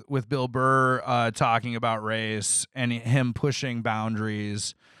with Bill Burr talking about race and him pushing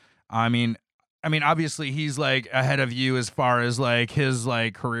boundaries. I mean, obviously he's like ahead of you as far as like his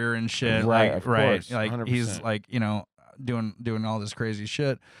like career and shit. Right, like, of course, like 100%. He's like doing all this crazy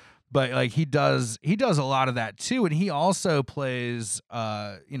shit. But like he does a lot of that too, and he also plays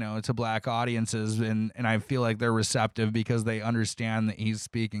to black audiences, and I feel like they're receptive because they understand that he's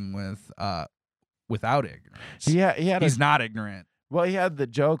speaking without ignorance. He's not ignorant. Well, he had the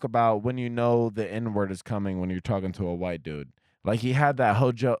joke about when you know the N-word is coming when you're talking to a white dude. Like he had that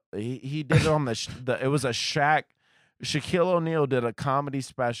whole joke. He did it on it was a Shaquille O'Neal did a comedy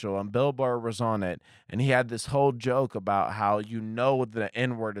special and Bill Burr was on it, and he had this whole joke about how the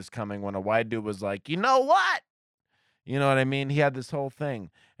N-word is coming when a white dude was like, you know what? You know what I mean? He had this whole thing.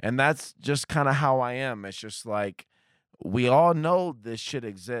 And that's just kind of how I am. It's just like we all know this shit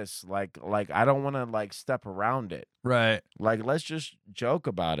exists. Like I don't want to like step around it. Right. Like let's just joke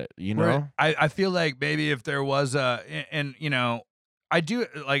about it, you know? Right. I feel like maybe if there was and you know, I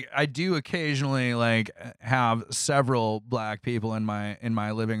do occasionally like have several black people in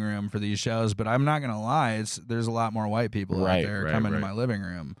my living room for these shows, but I'm not gonna lie, there's a lot more white people out there coming to my living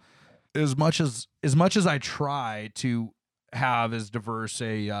room. As much as I try to have as diverse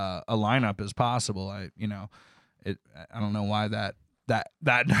a lineup as possible, I don't know why that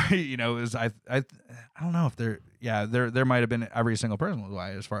night, you know, is I don't know if there might have been every single person was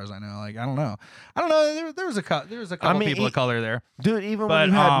white as far as I know. Like I don't know. There was a couple people of color there, dude. Even when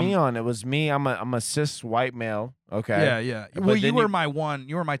you had me on, it was me. I'm a cis white male. Okay. Yeah. Well, you were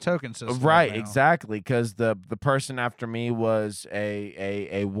my token cis. Right. Exactly. Because the person after me was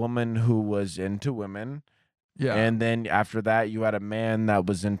a woman who was into women. Yeah. And then after that, you had a man that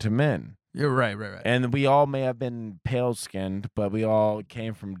was into men. You're right. And we all may have been pale skinned, but we all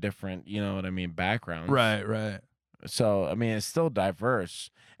came from different, you know what I mean, backgrounds. Right. So I mean, it's still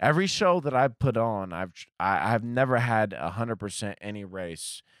diverse. Every show that I've put on, I've never had 100% any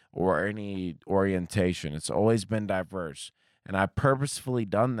race or any orientation. It's always been diverse, and I purposefully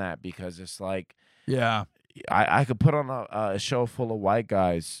done that because it's like, yeah, I could put on a show full of white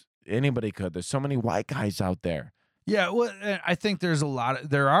guys. Anybody could. There's so many white guys out there. Yeah, well, I think there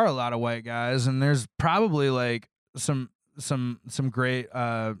are a lot of white guys, and there's probably like some great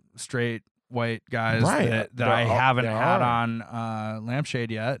straight white guys that I haven't had on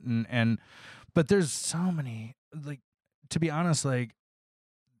Lampshade yet, and but there's so many, like, to be honest, like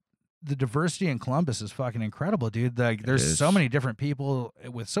the diversity in Columbus is fucking incredible, dude. Like there's so many different people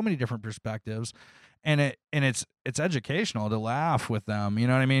with so many different perspectives. And it's educational to laugh with them, you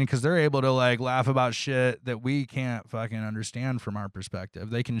know what I mean? Because they're able to like laugh about shit that we can't fucking understand from our perspective.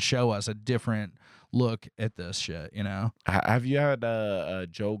 They can show us a different look at this shit, you know. Have you had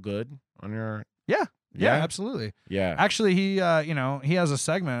Joe Good on your? Yeah, absolutely. Yeah, actually, he he has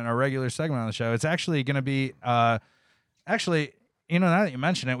a regular segment on the show. It's actually gonna be actually, you know, now that you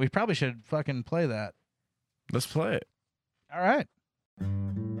mention it, we probably should fucking play that. Let's play it. All right.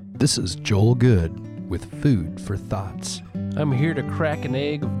 This is Joel Good with Food for Thoughts. I'm here to crack an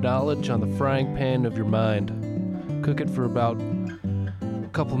egg of knowledge on the frying pan of your mind. Cook it for about a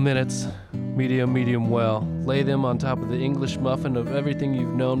couple minutes, medium well. Lay them on top of the English muffin of everything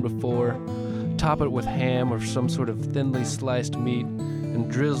you've known before. Top it with ham or some sort of thinly sliced meat,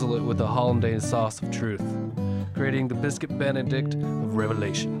 and drizzle it with a hollandaise sauce of truth, creating the biscuit Benedict of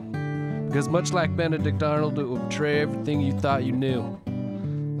revelation. Because much like Benedict Arnold, it will betray everything you thought you knew.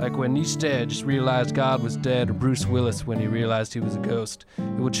 Like when Nietzsche just realized God was dead, or Bruce Willis when he realized he was a ghost.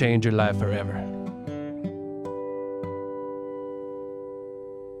 It will change your life forever.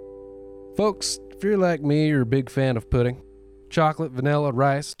 Folks, if you're like me, you're a big fan of pudding. Chocolate, vanilla,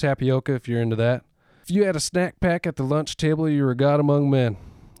 rice, tapioca if you're into that. If you had a snack pack at the lunch table, you were a god among men.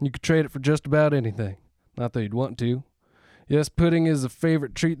 You could trade it for just about anything. Not that you'd want to. Yes, pudding is a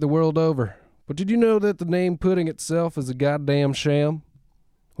favorite treat the world over. But did you know that the name pudding itself is a goddamn sham?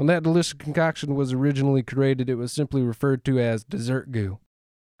 When that delicious concoction was originally created, it was simply referred to as dessert goo.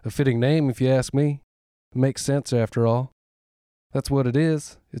 A fitting name, if you ask me. It makes sense, after all. That's what it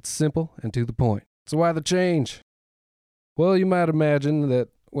is. It's simple and to the point. So why the change? Well, you might imagine that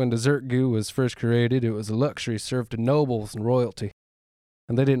when dessert goo was first created, it was a luxury served to nobles and royalty.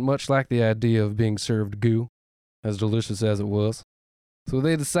 And they didn't much like the idea of being served goo, as delicious as it was. So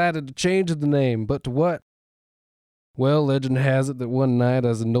they decided to change the name, but to what? Well, legend has it that one night,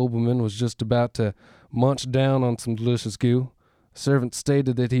 as a nobleman was just about to munch down on some delicious goo, a servant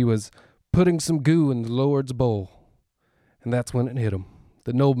stated that he was putting some goo in the Lord's bowl. And that's when it hit him.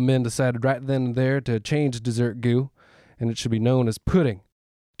 The noblemen decided right then and there to change dessert goo, and it should be known as pudding.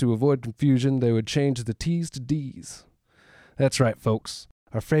 To avoid confusion, they would change the T's to D's. That's right, folks.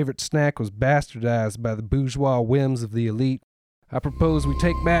 Our favorite snack was bastardized by the bourgeois whims of the elite. I propose we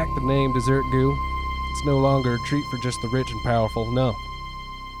take back the name dessert goo. It's no longer a treat for just the rich and powerful, no.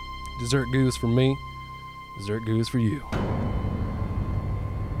 Dessert goo is for me. Dessert goo is for you.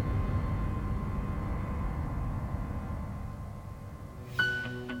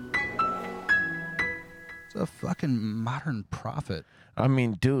 It's a fucking modern prophet. I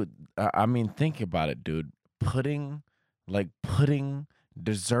mean, dude, think about it, dude. Pudding,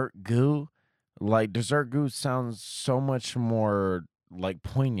 dessert goo. Like, dessert goo sounds so much more, like,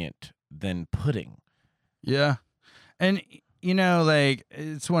 poignant than pudding. Yeah. And you know, like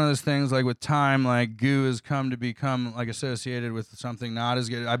it's one of those things. Like with time, like goo has come to become like associated with something not as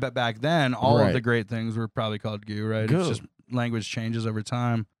good. I bet back then all of Right. the great things were probably called goo, right? Goo. It's just language changes over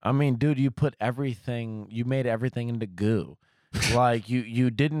time. I mean, dude, you made everything into goo. Like you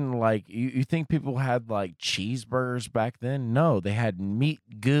didn't like you think people had like cheeseburgers back then? No, they had meat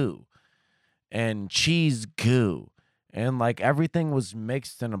goo and cheese goo. And like everything was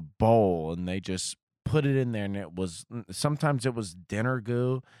mixed in a bowl and they just put it in there and sometimes it was dinner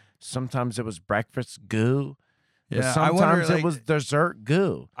goo, sometimes it was breakfast goo. But Yeah, I sometimes wonder, it like, was dessert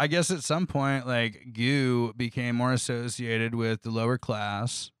goo. I guess at some point, like goo became more associated with the lower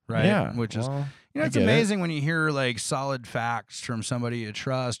class, right? Yeah. Which is, well, you know, I it's get it. amazing when you hear like solid facts from somebody you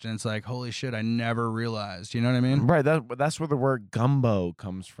trust, and it's like, holy shit, I never realized. You know what I mean? Right, that's where the word gumbo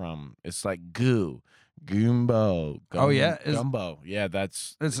comes from. It's like goo, gumbo. Oh, yeah? Gumbo. Yeah,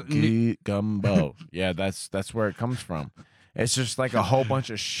 that's It's gumbo. Yeah, that's where it comes from. It's just like a whole bunch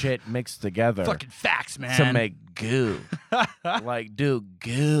of shit mixed together fucking facts, man. to make goo. Like, dude,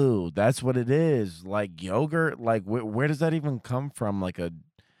 goo. That's what it is. Like yogurt. Like, where does that even come from? Like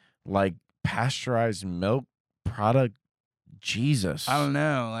pasteurized milk product. Jesus. I don't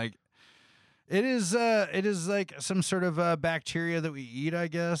know. Like, it is like some sort of bacteria that we eat, I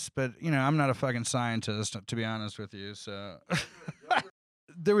guess. But you know, I'm not a fucking scientist, to be honest with you. So.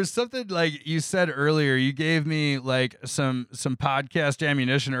 There was something like you said earlier. You gave me like some podcast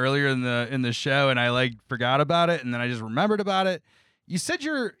ammunition earlier in the show, and I like forgot about it, and then I just remembered about it. You said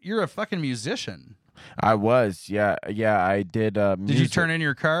you're a fucking musician. I was. Yeah. I did. Did you music. turn in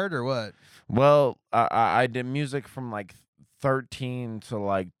your card or what? Well, I did music from like 13 to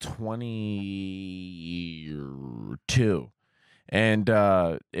like 22, and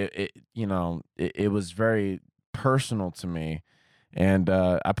it was very personal to me. And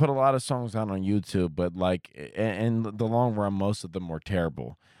I put a lot of songs out on YouTube, but like in the long run, most of them were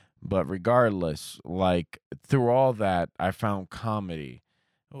terrible. But regardless, like through all that, I found comedy.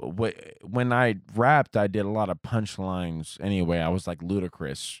 When I rapped, I did a lot of punchlines anyway. I was like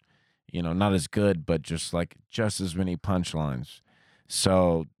Ludacris, not as good, but just as many punchlines.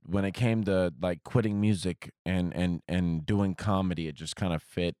 So when it came to like quitting music and doing comedy, it just kind of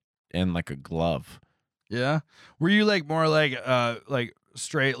fit in like a glove. Yeah. Were you like more like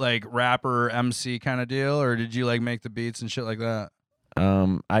straight like rapper MC kind of deal, or did you like make the beats and shit like that?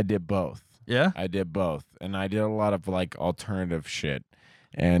 I did both. Yeah. I did both, and I did a lot of like alternative shit.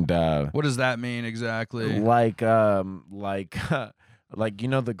 And what does that mean exactly? like the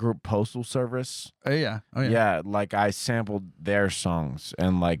group Postal Service? Oh yeah. Yeah, like I sampled their songs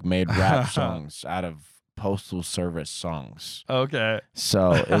and like made rap songs out of Postal Service songs. Okay.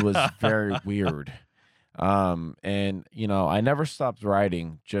 So it was very weird. And I never stopped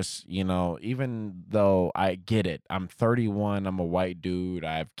writing, just even though I get it, I'm 31, I'm a white dude,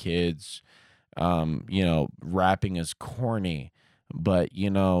 I have kids, rapping is corny, but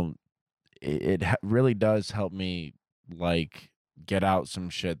it really does help me like get out some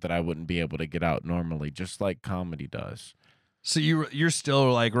shit that I wouldn't be able to get out normally, just like comedy does. So you're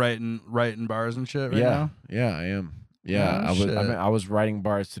still like writing bars and shit right now? Yeah, I am. Yeah, Oh, I was writing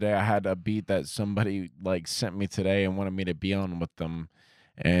bars today. I had a beat that somebody like sent me today and wanted me to be on with them,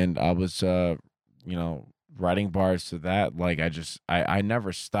 and I was writing bars to that. Like I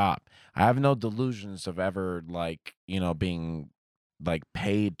never stop. I have no delusions of ever like being like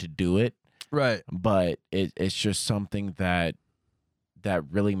paid to do it. Right. But it's just something that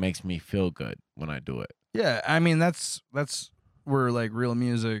really makes me feel good when I do it. Yeah, I mean that's where like real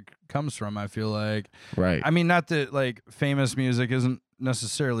music comes from, I feel like. Right. I mean, not that like famous music isn't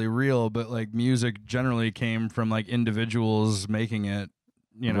necessarily real, but like music generally came from like individuals making it,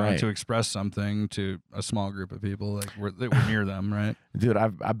 Right. to express something to a small group of people that were near them, right? Dude,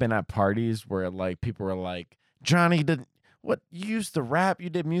 I've been at parties where like people were like, Johnny, you used to rap, you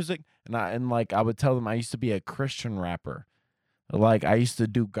did music, and I would tell them I used to be a Christian rapper. Like I used to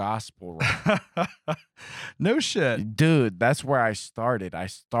do gospel rap. No shit. Dude, that's where I started. I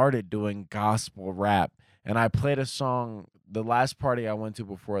started doing gospel rap, and I played a song the last party I went to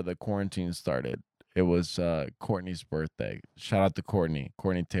before the quarantine started. It was Courtney's birthday. Shout out to Courtney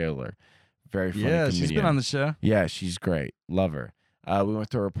Taylor. Very funny comedian. She's been on the show. Yeah, she's great. Love her. We went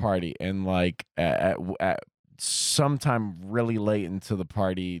to her party, and like at sometime really late into the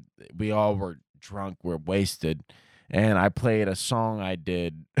party, we all were drunk, we're wasted, and I played a song I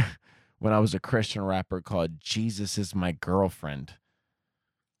did when I was a Christian rapper called "Jesus Is My Girlfriend."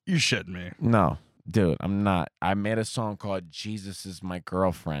 You shitting me? No, dude, I'm not. I made a song called "Jesus Is My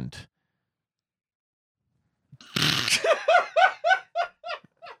Girlfriend."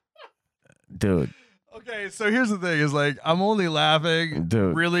 Dude. Okay, so here's the thing: is like I'm only laughing,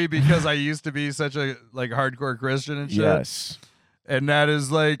 Dude. really because I used to be such a like hardcore Christian and shit. Yes. And that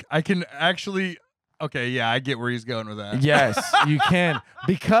is like I can actually. Okay, yeah, I get where he's going with that. Yes, you can.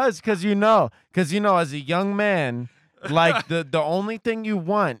 Because you know, as a young man, like the only thing you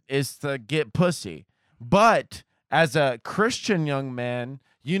want is to get pussy. But as a Christian young man,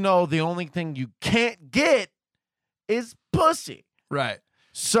 you know the only thing you can't get is pussy. Right.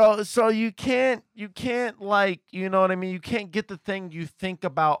 So you can't like, you know what I mean? You can't get the thing you think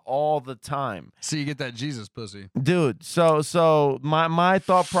about all the time. So you get that Jesus pussy. Dude, so my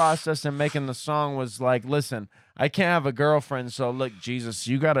thought process in making the song was like, listen, I can't have a girlfriend, so look, Jesus,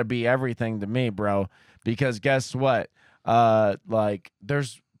 you got to be everything to me, bro, because guess what? Like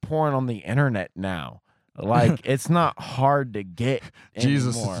there's porn on the internet now. Like it's not hard to get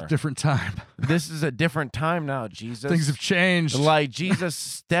Jesus, anymore. it's a different time. This is a different time now, Jesus. Things have changed. Like, Jesus,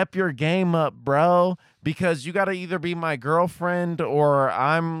 step your game up, bro, because you got to either be my girlfriend or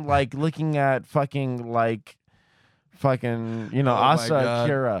I'm like looking at fucking, you know, Oh my Asa God.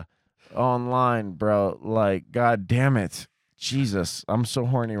 Akira online, bro. Like, God damn it. Jesus, I'm so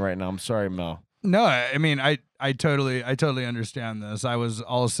horny right now. I'm sorry, Mel. No, I mean I totally understand this. I was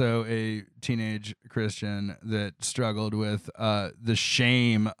also a teenage Christian that struggled with the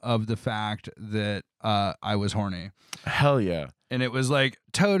shame of the fact that I was horny. Hell yeah. And it was like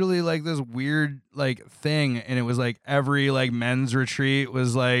totally like this weird like thing, and it was like every like men's retreat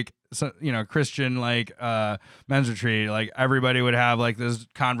was like, so, you know, Christian like men's retreat, like everybody would have like this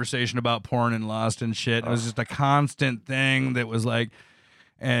conversation about porn and lust and shit. It was just a constant thing that was like,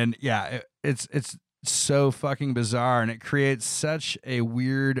 and yeah, it's so fucking bizarre, and it creates such a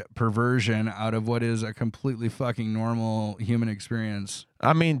weird perversion out of what is a completely fucking normal human experience.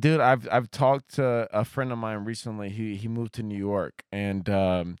 I mean, dude, I've talked to a friend of mine recently. He moved to New York, and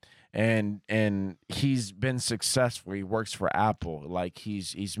he's been successful. He works for Apple. Like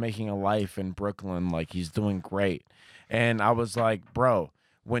he's making a life in Brooklyn. Like he's doing great. And I was like, bro,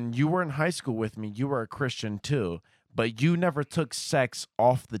 when you were in high school with me, you were a Christian too, but you never took sex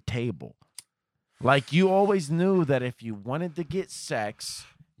off the table. Like you always knew that if you wanted to get sex,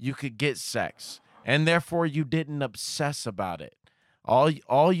 you could get sex, and therefore you didn't obsess about it.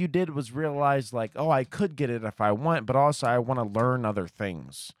 All you did was realize like, oh, I could get it if I want, but also I want to learn other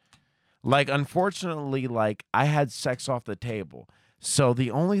things. Like, unfortunately, like I had sex off the table. So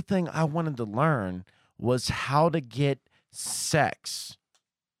the only thing I wanted to learn was how to get sex.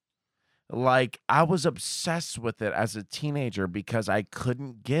 Like I was obsessed with it as a teenager because I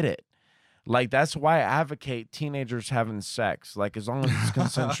couldn't get it. Like that's why I advocate teenagers having sex. Like as long as it's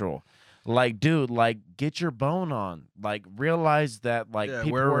consensual. Like, dude, like get your bone on. Like realize that like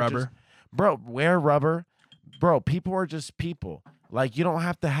people wear are rubber. just, bro, wear rubber. Bro, people are just people. Like you don't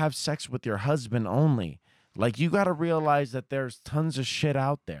have to have sex with your husband only. Like you got to realize that there's tons of shit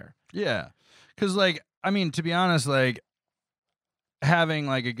out there. Yeah. Cuz like I mean, to be honest, like having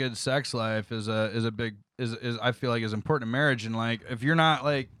like a good sex life is a big I feel like is important in marriage, and like if you're not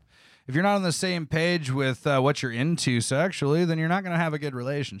on the same page with what you're into sexually, then you're not going to have a good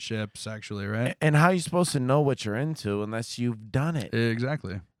relationship sexually, right? And how are you supposed to know what you're into unless you've done it?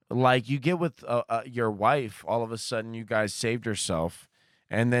 Exactly. Like you get with your wife, all of a sudden you guys saved yourself,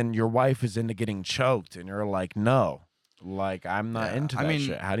 and then your wife is into getting choked, and you're like, no, like I'm not into that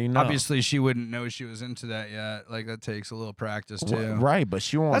shit. How do you know? Obviously, she wouldn't know she was into that yet. Like that takes a little practice too. Right, but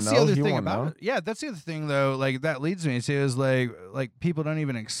she won't That's know. the other He thing won't about know. it. Yeah, that's the other thing though. Like that leads me to is like people don't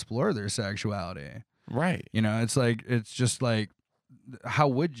even explore their sexuality. Right. You know, it's like it's just like how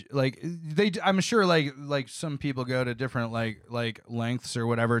would you, like they? I'm sure like some people go to different like lengths or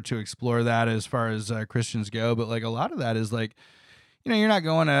whatever to explore that as far as Christians go, but like a lot of that is like, you know, you're not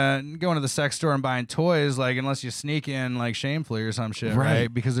going to the sex store and buying toys like unless you sneak in like shamefully or some shit,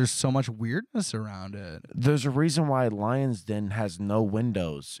 right? Because there's so much weirdness around it. There's a reason why Lion's Den has no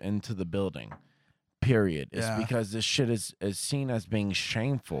windows into the building. Period. It's because this shit is seen as being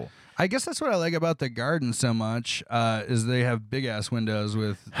shameful. I guess that's what I like about the garden so much is they have big ass windows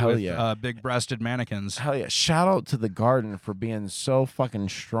with big breasted mannequins. Hell yeah! Shout out to the garden for being so fucking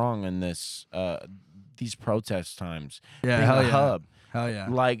strong in this these protest times. Yeah, being hell a yeah. hub. Hell yeah.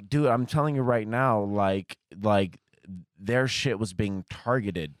 Like, dude, I'm telling you right now, like their shit was being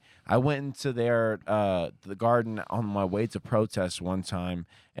targeted. I went into the garden on my way to protest one time,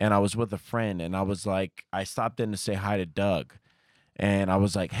 and I was with a friend, and I was like, I stopped in to say hi to Doug, and I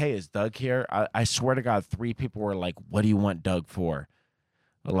was like, hey, is Doug here? I swear to God, 3 people were like, what do you want Doug for?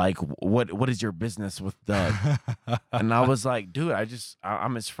 Like, what is your business with Doug? And I was like, dude,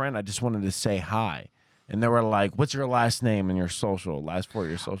 I'm his friend. I just wanted to say hi. and they were like, "What's your last name and your last 4 of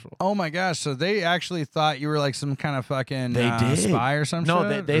your social?" Oh my gosh! So they actually thought you were like some kind of fucking They did. spy or something.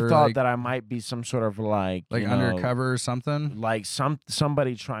 No, they thought that I might be some sort of like undercover or something. like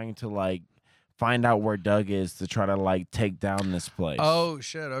somebody trying to like find out where Doug is to try to like take down this place. Oh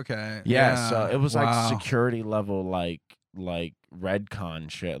shit! Okay. yeah. So it was Wow. like security level, like Redcon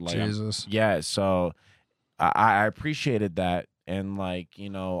shit. Like Jesus. yeah. So I appreciated that, and like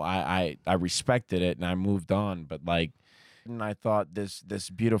I respected it, and I moved on. But like, and I thought this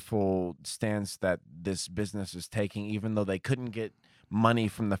beautiful stance that this business is taking, even though they couldn't get money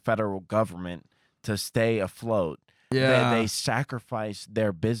from the federal government to stay afloat. Yeah. They sacrificed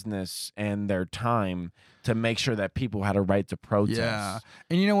their business and their time to make sure that people had a right to protest. Yeah.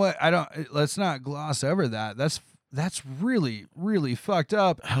 And you know what? Let's not gloss over that. That's really, really fucked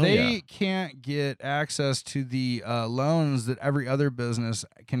up. Hell They yeah. can't get access to the loans that every other business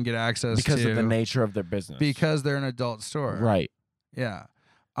can get access to because of the nature of their business. because they're an adult store. Right. Yeah.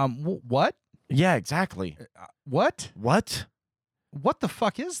 What? Yeah, exactly. What? What? What the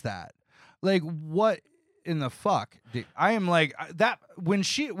fuck is that? Like, what in the fuck? Dude, I am like that when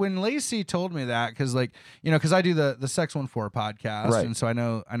Lacey told me that, because like because I do the Sex 14 podcast, Right. and so I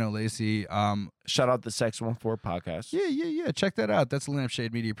know Lacey. Shout out the Sex 14 podcast. Yeah. Check that out. That's a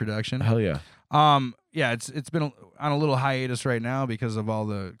Lampshade Media production. Hell yeah. Yeah, it's been on a little hiatus right now because of all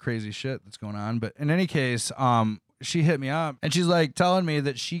the crazy shit that's going on. But in any case, she hit me up and she's like telling me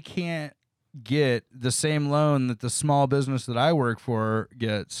that she can't get the same loan that the small business that I work for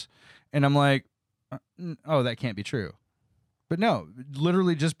gets, and I'm like, oh, that can't be true. But no,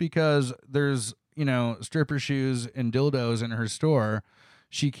 literally just because there's stripper shoes and dildos in her store,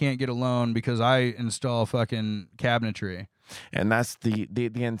 she can't get a loan because I install fucking cabinetry. And that's the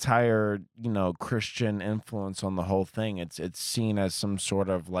entire Christian influence on the whole thing. It's seen as some sort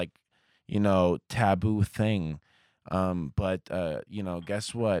of like taboo thing. But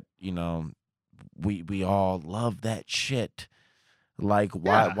guess what? We all love that shit. Like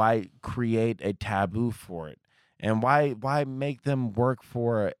why create a taboo for it? And why make them work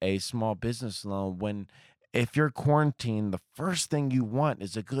for a small business loan when if you're quarantined, the first thing you want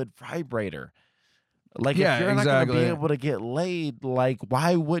is a good vibrator. Like Yeah, if you're not exactly. going to be able to get laid, like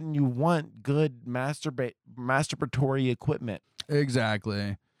why wouldn't you want good masturbatory equipment?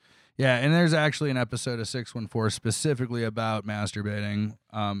 Exactly. Yeah, and there's actually an episode of 614 specifically about masturbating,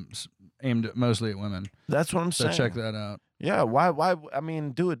 aimed mostly at women. That's what I'm So saying. check that out. Yeah, why? I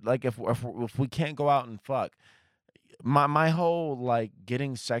mean, dude, like if we can't go out and fuck, my whole like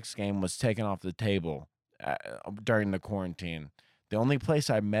getting sex game was taken off the table during the quarantine. The only place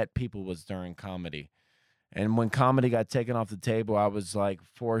I met people was during comedy, and when comedy got taken off the table, I was like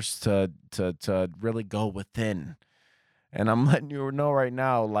forced to really go within. And I'm letting you know right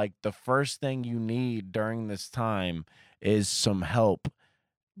now, like the first thing you need during this time is some help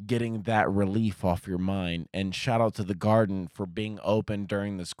getting that relief off your mind. And shout out to the Garden for being open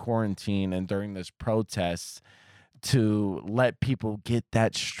during this quarantine and during this protest to let people get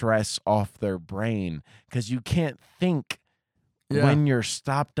that stress off their brain, because you can't think Yeah. when you're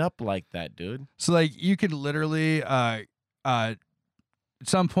stopped up like that, dude. So like you could literally at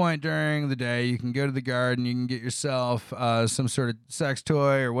some point during the day you can go to the Garden, you can get yourself some sort of sex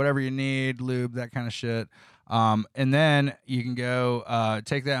toy or whatever you need, lube, that kind of shit. And then you can go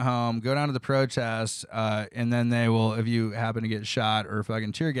take that home, go down to the protest, and then they will, if you happen to get shot or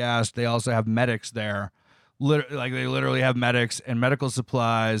fucking tear gassed, they also have medics there. They literally have medics and medical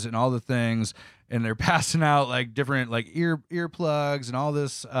supplies and all the things, and they're passing out like different like earplugs and all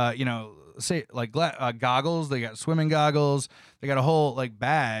this, say like goggles. They got swimming goggles. They got a whole like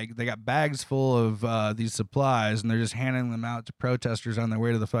bag. They got bags full of these supplies, and they're just handing them out to protesters on their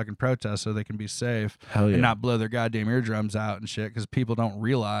way to the fucking protest so they can be safe Hell yeah. and not blow their goddamn eardrums out and shit, because people don't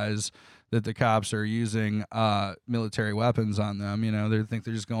realize that the cops are using military weapons on them. They think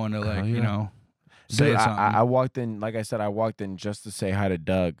they're just going to like, yeah. say Dude, something. I walked in, like I said, I walked in just to say hi to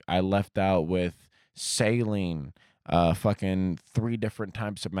Doug. I left out with saline, fucking 3 different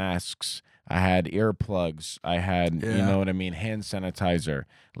types of masks. I had earplugs. I had, you know what I mean, hand sanitizer.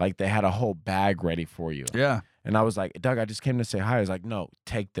 Like they had a whole bag ready for you. Yeah. And I was like, Doug, I just came to say hi. I was like, no,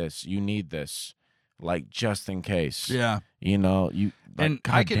 take this. You need this. Like just in case. Yeah. You like, And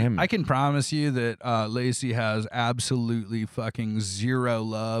God damn it. I can promise you that Lacey has absolutely fucking zero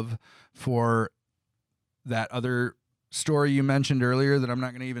love for that other story you mentioned earlier that I'm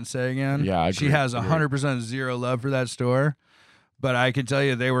not going to even say again. Yeah, I she agree, has 100% zero love for that store. But I can tell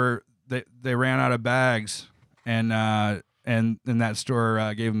you they ran out of bags, and and that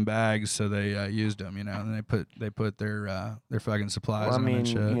store gave them bags, so they used them, you know, and they put their fucking supplies Well, I on them mean, and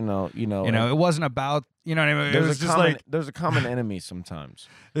shit. you know, It wasn't about, you know what I mean? It was just like there's a common enemy sometimes.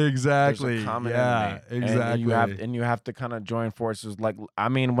 exactly, There's a common yeah, enemy. exactly. And you have to kind of join forces. Like, I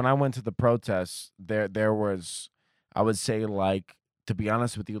mean, when I went to the protests, there was, I would say, like, to be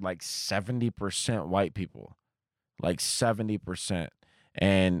honest with you, like 70% white people, like 70%.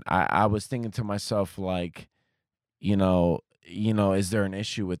 And I was thinking to myself, like, you know, is there an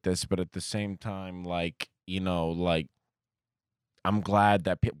issue with this? But at the same time, like, like, I'm glad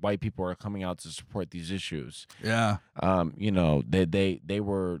that white people are coming out to support these issues. Yeah. They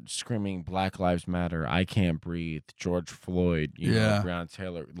were screaming Black Lives Matter, I Can't Breathe, George Floyd, Breonna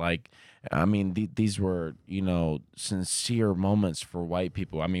Taylor. Like, I mean, these were, sincere moments for white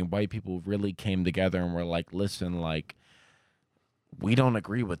people. I mean, white people really came together and were like, listen, like, we don't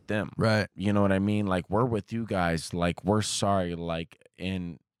agree with them. Right. You know what I mean? Like, we're with you guys. Like, we're sorry. Like,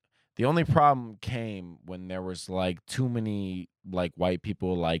 the only problem came when there was like too many like white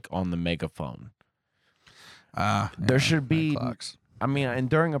people like on the megaphone. There should be, I mean, and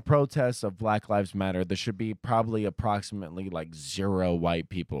during a protest of Black Lives Matter, there should be probably approximately like 0 white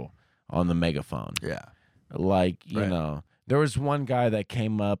people on the megaphone. Yeah. Like, there was one guy that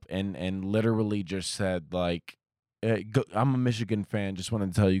came up and literally just said like, I'm a Michigan fan. Just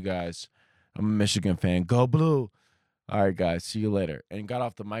want to tell you guys, I'm a Michigan fan. Go Blue. All right, guys, see you later. And got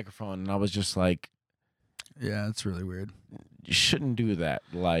off the microphone, and I was just like, yeah, it's really weird. You shouldn't do that.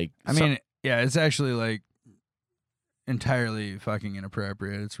 Like, I mean, yeah, it's actually like entirely fucking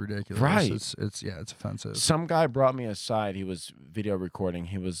inappropriate. It's ridiculous. Right. It's offensive. Some guy brought me aside. He was video recording.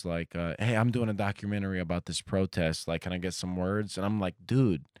 He was like, hey, I'm doing a documentary about this protest. Like, can I get some words? And I'm like,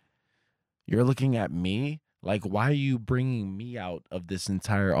 dude, you're looking at me? Like, why are you bringing me out of this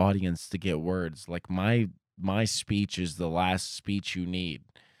entire audience to get words? Like, my speech is the last speech you need.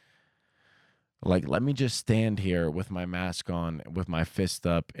 Like, let me just stand here with my mask on, with my fist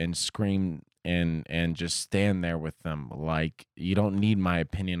up, and scream and just stand there with them. Like, you don't need my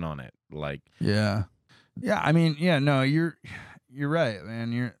opinion on it. Like, yeah. I mean, yeah, no, you're right,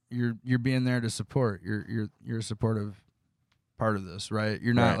 man. You're being there to support. You're a supportive part of this, right?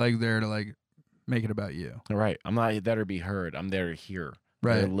 You're not like there to like make it about you. Right. I'm not there to be heard. I'm there to hear.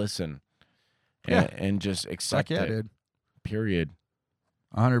 Right. There to listen. Yeah. And just accept yeah, it. Dude. Period.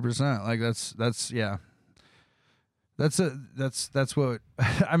 100%. Like that's yeah. That's what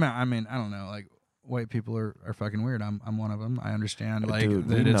I mean, I don't know. Like, white people are fucking weird. I'm one of them. I understand like Dude,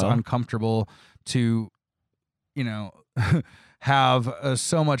 that it's uncomfortable to, have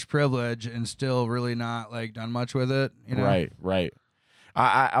so much privilege and still really not like done much with it. Right.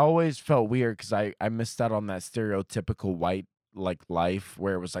 I always felt weird because I missed out on that stereotypical white like life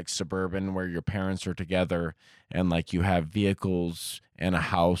where it was like suburban, where your parents are together and like you have vehicles and a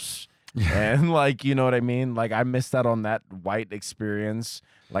house. And like, you know what I mean? Like, I missed out on that white experience.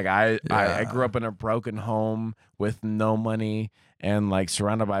 Like, I grew up in a broken home with no money and like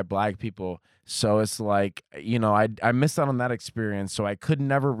surrounded by Black people. So it's like, I missed out on that experience. So I could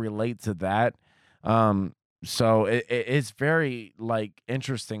never relate to that. So it's very like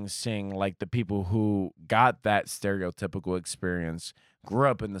interesting seeing like the people who got that stereotypical experience, grew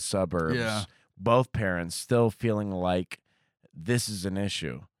up in the suburbs, both parents still feeling like this is an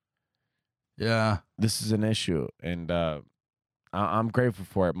issue. Yeah. This is an issue. And I'm grateful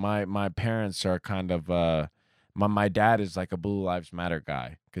for it. My parents are kind of my dad is like a Blue Lives Matter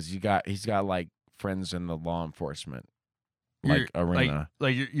guy because he's got like friends in the law enforcement arena.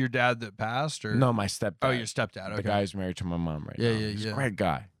 Like your dad that passed, or no, my stepdad. Oh, your stepdad. Okay. The guy who's married to my mom right now. He's a great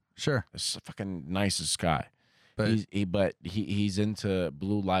guy. Sure. He's a fucking nicest guy. But he's into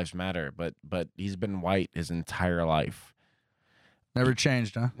Blue Lives Matter, but he's been white his entire life. Never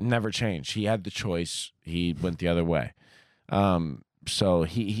changed, huh? Never changed. He had the choice. He went the other way. So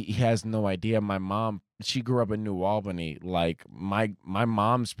he has no idea. My mom, she grew up in New Albany. Like, my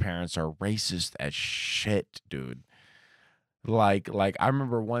mom's parents are racist as shit, dude. Like I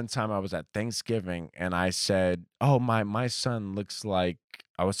remember one time I was at Thanksgiving and I said, "Oh, my son looks like,"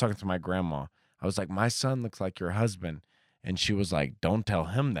 I was talking to my grandma. I was like, "My son looks like your husband." And she was like, "Don't tell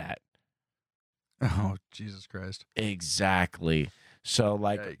him that." Oh, Jesus Christ. Exactly. So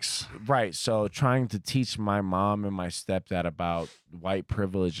like, Yikes. Right. So trying to teach my mom and my stepdad about white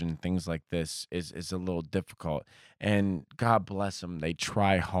privilege and things like this is a little difficult. And God bless them, they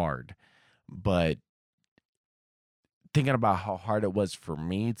try hard. But thinking about how hard it was for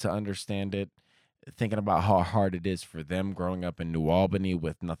me to understand it, thinking about how hard it is for them growing up in New Albany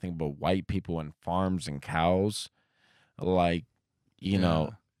with nothing but white people and farms and cows, like,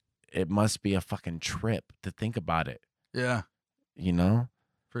 it must be a fucking trip to think about it. Yeah, You know,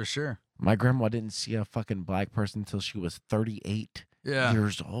 for sure. my grandma didn't see a fucking black person until she was 38 Yeah.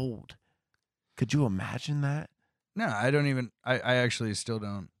 years old. Could you imagine that? No, I don't even. I actually still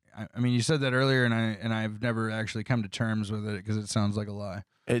don't. I mean, you said that earlier, and I've never actually come to terms with it because it sounds like a lie.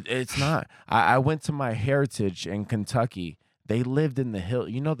 It's not. I went to my heritage in Kentucky. They lived in the hill.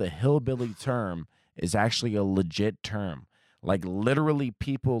 You know, the hillbilly term is actually a legit term. Like literally,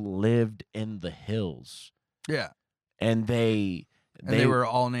 people lived in the hills, Yeah, and they were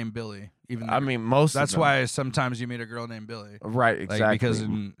all named Billy. Even I mean, most. that's of them. why sometimes you meet a girl named Billy, Right? like, Exactly. because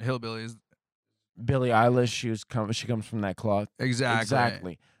in hillbillies, Billie Eilish, she comes from that cloth.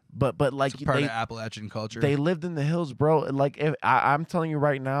 exactly. But like It's part they of Appalachian culture. they lived in the hills, bro. Like if I'm telling you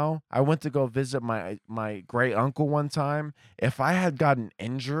right now, I went to go visit my great uncle one time. If I had gotten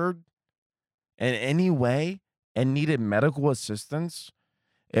injured in any way and needed medical assistance,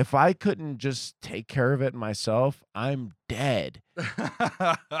 if I couldn't just take care of it myself, I'm dead.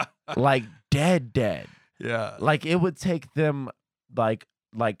 Like dead. Yeah. Like it would take them like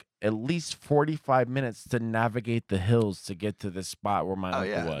at least 45 minutes to navigate the hills to get to the spot where my Oh uncle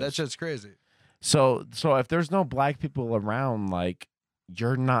yeah, was. that's just crazy. So if there's no black people around, like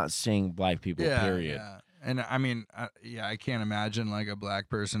you're not seeing black people. Yeah. Period. Yeah. And I mean, I can't imagine like a black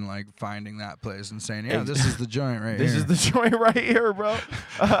person like finding that place and saying, "Yeah, this is the joint right This here." is the joint right here, bro.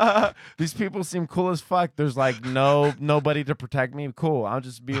 These people seem cool as fuck. There's like nobody to protect me. Cool. I'll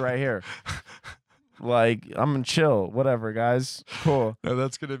just be right here. Like I'm gonna chill. Whatever, guys. Cool. No,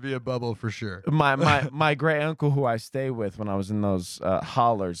 that's gonna be a bubble for sure. My great uncle who I stayed with when I was in those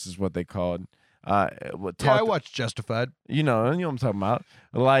hollers is what they called. Yeah, I watched Justified. You know what I'm talking about.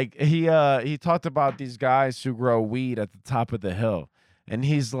 Like he talked about these guys who grow weed at the top of the hill. And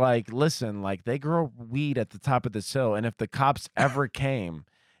he's like, listen, like they grow weed at the top of this hill. And if the cops ever came,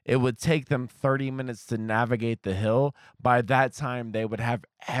 it would take them 30 minutes to navigate the hill. By that time, they would have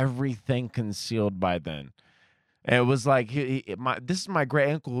everything concealed by then. And it was like, this is my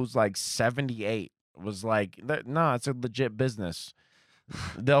great uncle who's like 78. Was like, no, it's a legit business.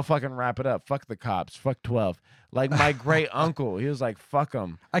 They'll fucking wrap it up. Fuck the cops. Fuck 12. Like my great uncle, he was like, fuck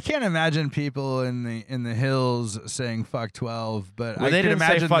them. I can't imagine people in the hills saying "fuck 12," but Well, I they can didn't say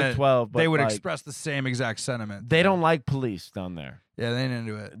imagine fuck that 12, but they would like, express the same exact sentiment. They don't like police down there. Yeah, they ain't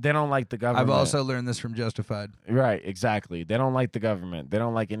into it. They don't like the government. I've also learned this from Justified. Right, exactly. They don't like the government. They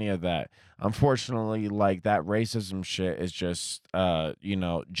don't like any of that. Unfortunately, like that racism shit is just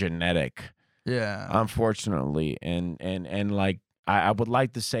genetic. Yeah. Unfortunately. And like I would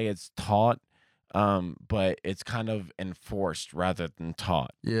like to say it's taught, but it's kind of enforced rather than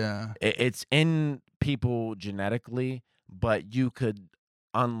taught. Yeah. It's in people genetically, but you could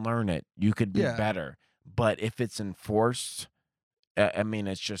unlearn it. You could be better. But if it's enforced, I mean,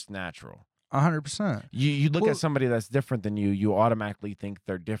 it's just natural. 100%. You look at somebody that's different than you, you automatically think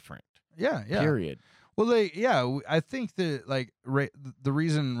they're different. Yeah. Yeah. Period. Well, I think that like the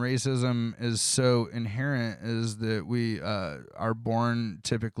reason racism is so inherent is that we are born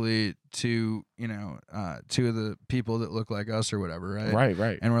typically to two of the people that look like us or whatever, right?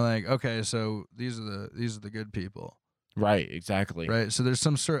 Right. And we're like, okay, so these are the good people. Right, exactly. Right. So there's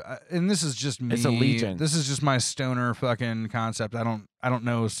some sort and this is just me. It's allegiance. This is just my stoner fucking concept. I don't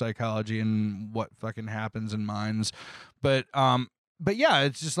know psychology and what fucking happens in minds. But yeah,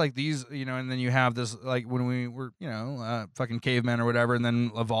 it's just like these, and then you have this, like when we were, fucking cavemen or whatever, and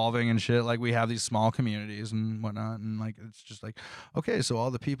then evolving and shit, like we have these small communities and whatnot. And like, it's just like, okay, so all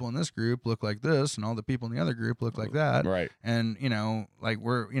the people in this group look like this and all the people in the other group look like that. Right. And, like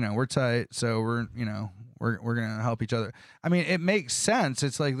we're tight. So we're going to help each other. I mean, it makes sense.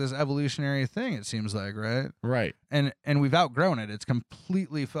 It's like this evolutionary thing, it seems like, right? Right. And we've outgrown it. It's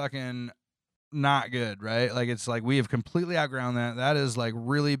completely fucking not good, right? Like it's like we have completely outgrown that. That is like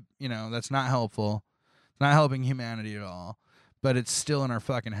really, that's not helpful. It's not helping humanity at all. But it's still in our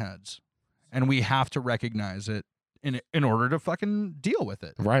fucking heads, and we have to recognize it in order to fucking deal with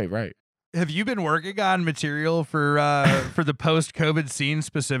it. Right. Have you been working on material for the post-COVID scene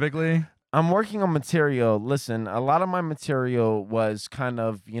specifically? I'm working on material. Listen, a lot of my material was kind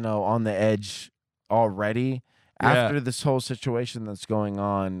of, on the edge already. After this whole situation that's going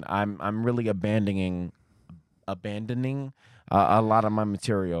on, I'm really abandoning a lot of my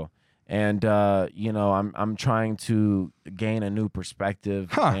material, and I'm trying to gain a new perspective,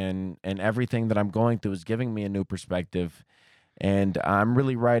 and everything that I'm going through is giving me a new perspective, and I'm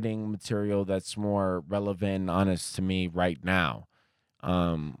really writing material that's more relevant and honest to me right now.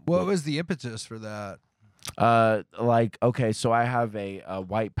 What was the impetus for that? Okay, so I have a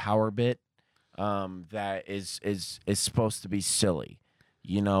white power bit. That is supposed to be silly,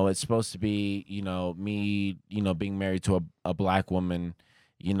 You know, it's supposed to be, you know, me, you know, being married to a black woman,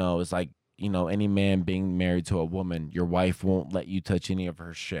 you know, it's like, you know, any man being married to a woman, your wife won't let you touch any of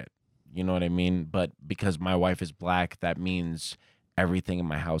her shit. You know what I mean? But because my wife is black, that means everything in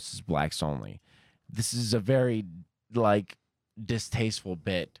my house is blacks only. This is a very, like, distasteful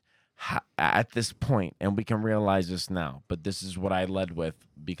bit at this point, and we can realize this now. But this is what I led with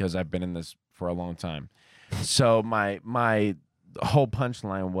because I've been in this for a long time. So my whole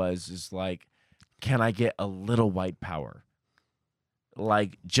punchline is like, can I get a little white power?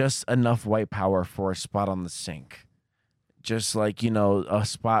 Like, just enough white power for a spot on the sink. Just like, you know, a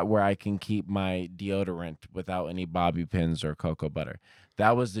spot where I can keep my deodorant without any bobby pins or cocoa butter.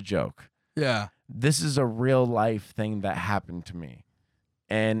 That was the joke. Yeah. This is a real life thing that happened to me.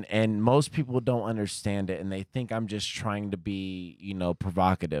 And most people don't understand it, and they think I'm just trying to be, you know,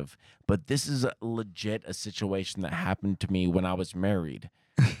 provocative. But this is legit a situation that happened to me when I was married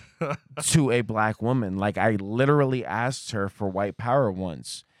to a black woman. Like, I literally asked her for white power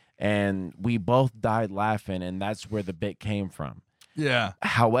once. And we both died laughing, and that's where the bit came from. Yeah.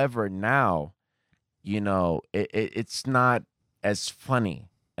 However, now, you know, it's not as funny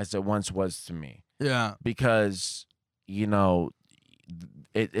as it once was to me. Yeah. Because, you know,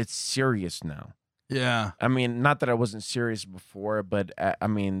 it's serious now. Yeah. I mean, not that I wasn't serious before, but I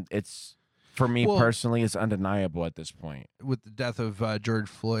mean, it's, for me personally, it's undeniable at this point. With the death of George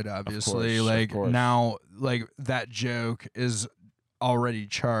Floyd, obviously, of course. Now, like, that joke is already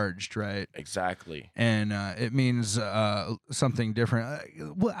charged, right? Exactly. And it means something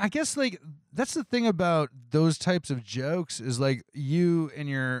different. Well, I guess, like, that's the thing about those types of jokes is, like, you and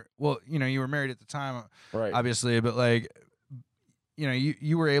your, well, you know, you were married at the time, Right. obviously, but, like, you know,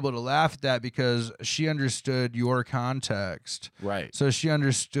 you were able to laugh at that because she understood your context. Right. So she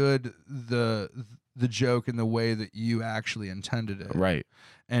understood the joke in the way that you actually intended it. Right.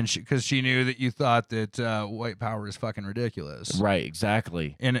 And because she knew that you thought that white power is fucking ridiculous. Right,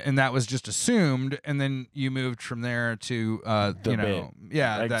 exactly. And that was just assumed, and then you moved from there to you know,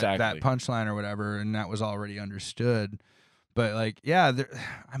 yeah, exactly. that punchline or whatever, and that was already understood. But, like, yeah,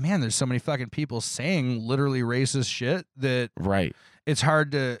 man, there's so many fucking people saying literally racist shit that Right. it's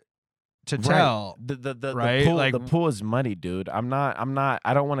hard to tell. The pool, like, the pool is muddy, dude. I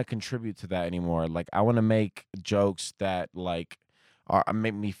don't want to contribute to that anymore. Like, I want to make jokes that, like,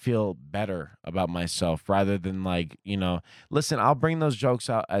 make me feel better about myself rather than, like, you know, listen, I'll bring those jokes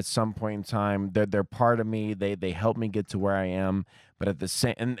out at some point in time. They're part of me. They help me get to where I am, but at the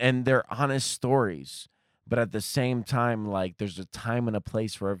same, and they're honest stories. But at the same time, like, there's a time and a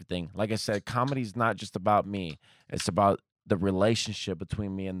place for everything. Like I said, comedy's not just about me. It's about the relationship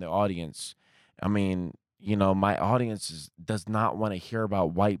between me and the audience. I mean, you know, my audience does not want to hear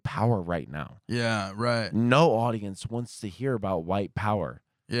about white power right now. Yeah, right. No audience wants to hear about white power.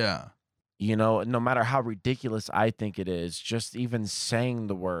 Yeah. You know, no matter how ridiculous I think it is, just even saying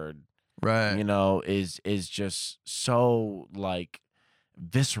the word, right, you know, is just so, like,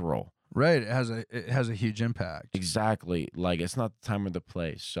 visceral. Right. It has a huge impact. Exactly. Like, it's not the time or the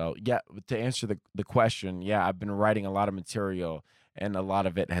place. So, yeah, to answer the question, yeah, I've been writing a lot of material, and a lot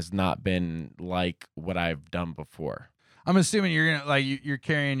of it has not been like what I've done before. I'm assuming you're gonna, like, you're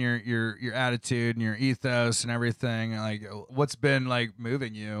carrying your attitude and your ethos and everything. Like, what's been, like,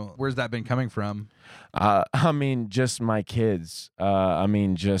 moving you? Where's that been coming from? I mean, just my kids. I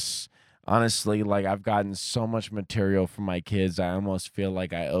mean, just honestly, like, I've gotten so much material from my kids, I almost feel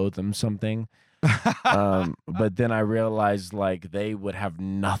like I owe them something. But then I realized, like, they would have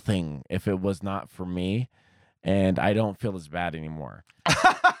nothing if it was not for me, and I don't feel as bad anymore.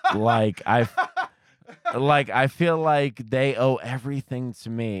 I feel like they owe everything to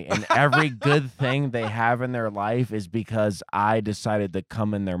me, and every good thing they have in their life is because I decided to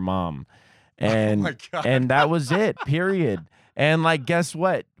come in their mom. And oh my God. And that was it, period. And, like, guess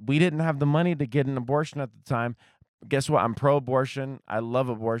what? We didn't have the money to get an abortion at the time. Guess what? I'm pro-abortion. I love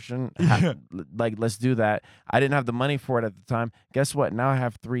abortion. Like, let's do that. I didn't have the money for it at the time. Guess what? Now I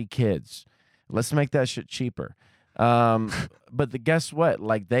have 3 kids. Let's make that shit cheaper. But guess what?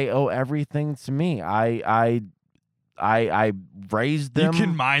 Like, they owe everything to me. I raised them. You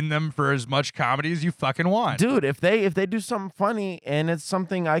can mine them for as much comedy as you fucking want. Dude, if they do something funny and it's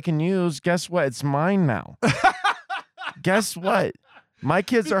something I can use, guess what? It's mine now. Guess what? My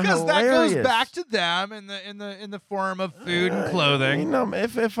kids are hilarious. Because that goes back to them in the form of food and clothing. You know,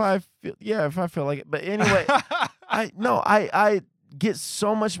 if I feel like it. But anyway, I get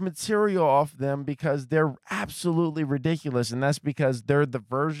so much material off them because they're absolutely ridiculous, and that's because they're the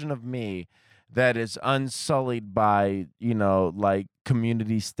version of me that is unsullied by, you know, like,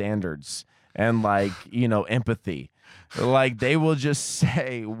 community standards and, like, you know, empathy. Like they will just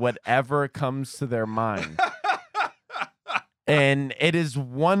say whatever comes to their mind. And it is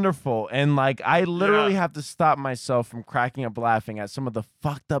wonderful. And like I literally have to stop myself from cracking up laughing at some of the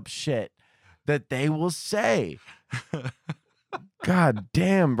fucked up shit that they will say. God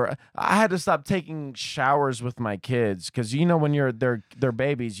damn, bro. I had to stop taking showers with my kids because you know when they're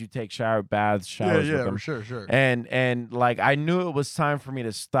babies, you take showers with them. sure. And like I knew it was time for me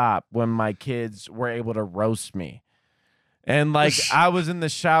to stop when my kids were able to roast me. And like I was in the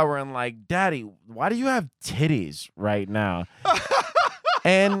shower and like, Daddy, why do you have titties right now?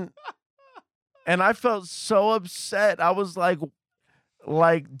 and I felt so upset. I was like,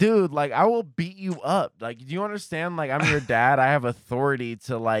 dude, like I will beat you up. Like, do you understand? Like I'm your dad. I have authority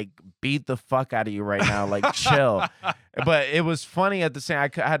to like beat the fuck out of you right now. Like chill. But it was funny at the same. I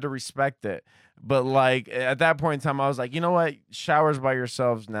had to respect it. But like at that point in time, I was like, you know what? Showers by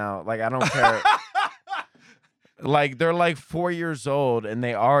yourselves now. Like I don't care. Like they're like 4 years old and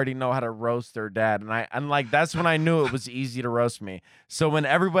they already know how to roast their dad. And like that's when I knew it was easy to roast me. So when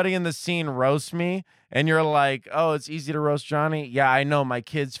everybody in the scene roasts me and you're like, oh, it's easy to roast Johnny. Yeah, I know my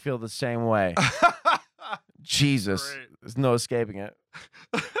kids feel the same way. Jesus. Great. There's no escaping it.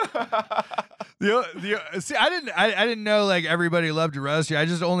 See, I didn't know like everybody loved to roast you. I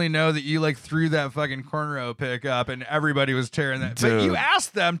just only know that you like threw that fucking cornrow pick up and everybody was tearing that. Dude. But you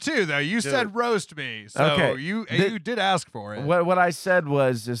asked them too, though. You said roast me, so Okay. you did ask for it. What I said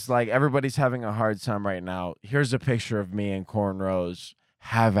was just like everybody's having a hard time right now. Here's a picture of me in cornrows.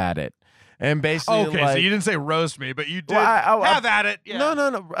 Have at it. And basically, Okay, like, so you didn't say roast me, but you did Well, have at it. Yeah.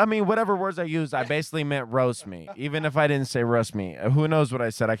 No. I mean, whatever words I used, I basically meant roast me. Even if I didn't say roast me. Who knows what I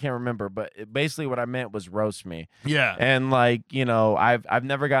said? I can't remember. But basically what I meant was roast me. Yeah. And like, you know, I've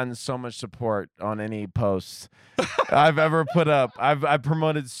never gotten so much support on any post I've ever put up. I've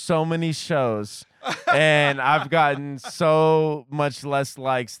promoted so many shows. And I've gotten so much less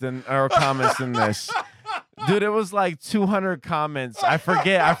likes or comments than this. Dude, it was like 200 comments. I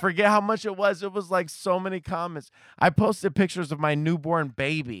forget how much it was. It was like so many comments. I posted pictures of my newborn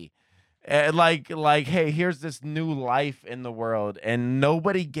baby. Like, hey, here's this new life in the world, and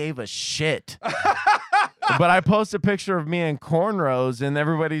nobody gave a shit. But I posted a picture of me in cornrows, and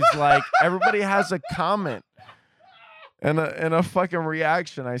everybody has a comment and a fucking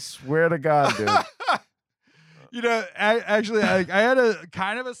reaction. I swear to God, dude. You know, actually, I had a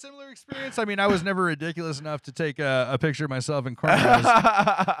kind of a similar experience. I mean, I was never ridiculous enough to take a picture of myself in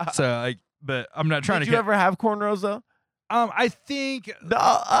cornrows. But I'm not trying Did to you ever have cornrows though? I think.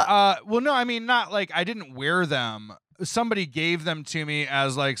 Well, no, I mean, not like I didn't wear them. Somebody gave them to me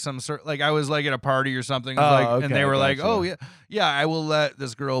as like some sort, like I was like at a party or something, Okay, and they were like, gotcha. "Oh yeah, I will let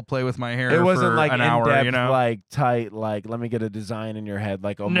this girl play with my hair." It wasn't for like an in hour, depth, you know. like tight, like let me get a design in your head,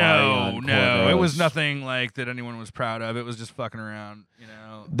 like Omari No, on it was cornrows. nothing like that anyone was proud of. It was just fucking around, you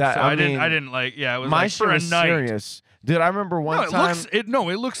know. That- so I I mean, didn't like. Yeah, it was My like shit for a was night. serious, dude. I remember one time. It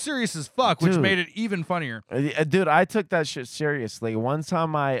looks serious as fuck, which Dude. made it even funnier. Dude, I took that shit seriously. One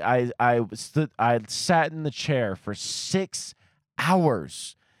time I sat in the chair for 6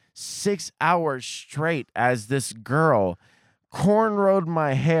 hours. 6 hours straight as this girl cornrowed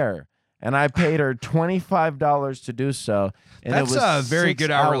my hair. And I paid her $25 to do so. And That's it was a very 6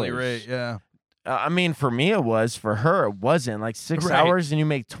 good hourly hours. rate. Yeah. I mean, for me it was. For her, it wasn't. Like 6 Right. hours and you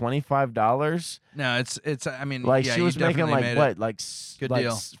make $25. No, it's. I mean, Like yeah, she you was making definitely like made what, it. like Good like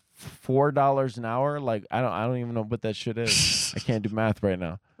deal. $4 an hour. Like I don't even know what that shit is. I can't do math right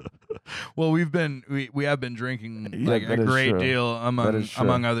now. Well, we have been drinking Yeah, like that a is great true. deal is true.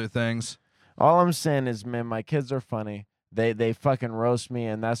 among other things. All I'm saying is, man, my kids are funny. They fucking roast me,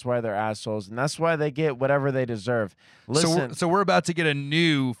 and that's why they're assholes, and that's why they get whatever they deserve. Listen, So we're about to get a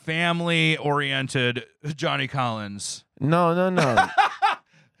new family-oriented Johnny Collins. no.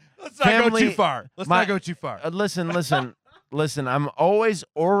 Let's not go Family- too far. Let's my- not go too far. Listen. I'm always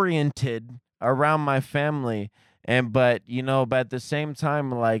oriented around my family, but at the same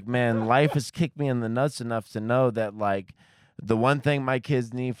time, like, man, life has kicked me in the nuts enough to know that, like, the one thing my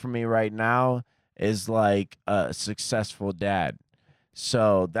kids need from me right now is like a successful dad.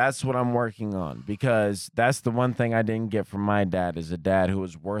 So that's what I'm working on, because that's the one thing I didn't get from my dad, is a dad who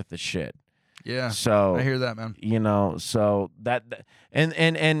was worth a shit. Yeah, So I hear that, man. so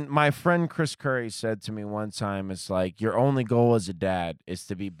and my friend Chris Curry said to me one time, it's like, your only goal as a dad is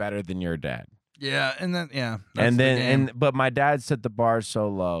to be better than your dad. Yeah, and then that's And the then game. but my dad set the bar so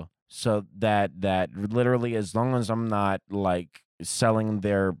low, so that literally, as long as I'm not like selling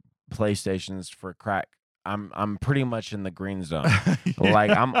their PlayStations for crack, I'm pretty much in the green zone. Like,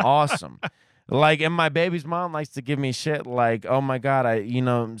 I'm awesome. Like, and my baby's mom likes to give me shit like, oh my God, you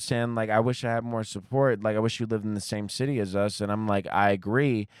know what I'm saying? Like, I wish I had more support. Like, I wish you lived in the same city as us. And I'm like, I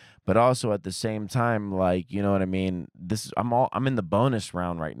agree. But also at the same time, like, you know what I mean? I'm in the bonus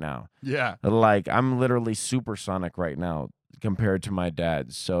round right now. Yeah. Like, I'm literally supersonic right now compared to my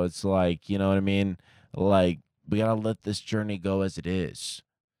dad. So it's like, you know what I mean? Like, we gotta let this journey go as it is.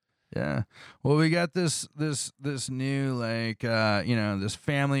 Yeah. Well, we got this new, like, this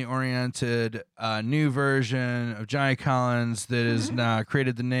family oriented new version of Johnny Collins that has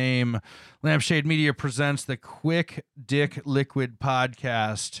created the name Lampshade Media Presents the Quick Dick Liquid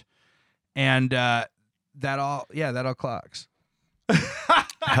Podcast. And that all clocks.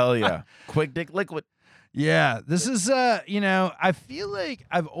 Hell yeah. Quick Dick Liquid. Yeah, this is I feel like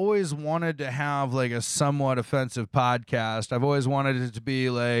I've always wanted to have like a somewhat offensive podcast. I've always wanted it to be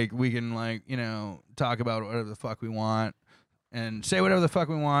like we can like, talk about whatever the fuck we want and say whatever the fuck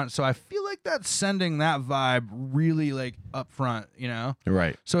we want. So I feel like that's sending that vibe really like up front,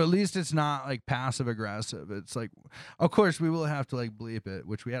 Right. So at least it's not like passive aggressive. It's like, of course we will have to like bleep it,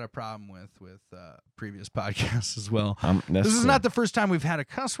 which we had a problem with previous podcasts as well. This is not the first time we've had a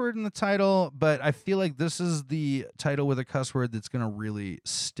cuss word in the title, but I feel like this is the title with a cuss word that's going to really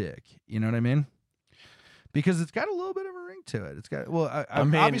stick. You know what I mean? Because it's got a little bit of a ring to it. It's got, I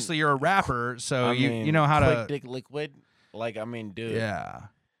mean, obviously you're a rapper, so you know how Quick Dick Liquid. Like, I mean, dude. Yeah.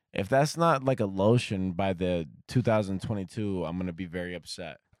 If that's not like a lotion by the 2022, I'm gonna be very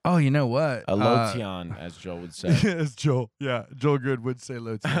upset. Oh, you know what? A lotion, as Joe would say. As Joel. Yeah, Joel Good would say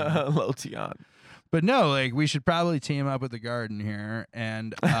lotion. Lotion. But no, like we should probably team up with the Garden here,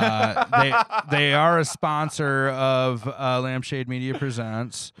 and they are a sponsor of Lampshade Media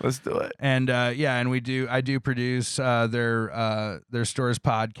Presents. Let's do it. And and I do produce their store's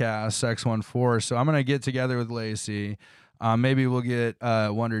podcast X14. So I'm gonna get together with Lacey. Maybe we'll get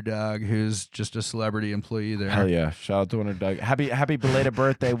Wonder Doug, who's just a celebrity employee there. Hell yeah! Shout out to Wonder Doug. Happy belated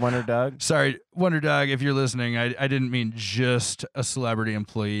birthday, Wonder Doug. Sorry, Wonder Doug, if you're listening, I didn't mean just a celebrity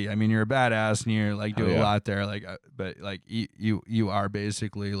employee. I mean you're a badass and you're like do a lot there. Like, but like you are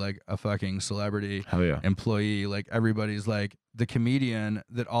basically like a fucking celebrity employee. Like everybody's like the comedian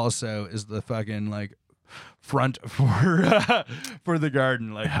that also is the fucking like front for the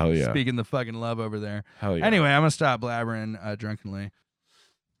Garden, like speaking the fucking love over there. Hell yeah. Anyway, I'm gonna stop blabbering drunkenly.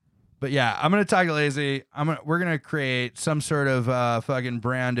 But yeah, I'm gonna talk to Lazy. We're gonna create some sort of fucking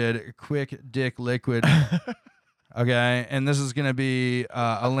branded Quick Dick Liquid. Okay, and this is gonna be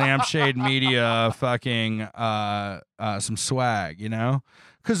a Lampshade Media fucking some swag,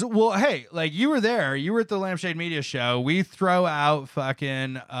 Because, hey, like you were there. You were at the Lampshade Media show. We throw out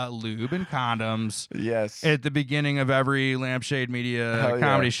fucking lube and condoms at the beginning of every Lampshade Media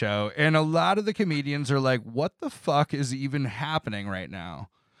comedy show. And a lot of the comedians are like, what the fuck is even happening right now?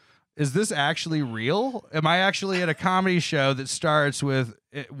 Is this actually real? Am I actually at a comedy show that starts with,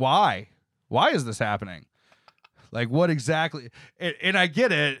 why? Why is this happening? Like, what exactly? And I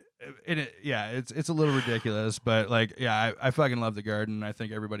get it. It's a little ridiculous, but like, I fucking love the Garden. I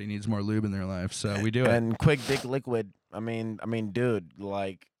think everybody needs more lube in their life, so we do it. And Quick Dick Liquid. I mean, dude,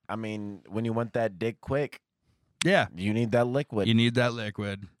 like, when you want that dick quick, you need that liquid. You need that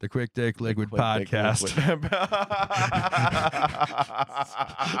liquid. The Quick Dick Liquid Podcast.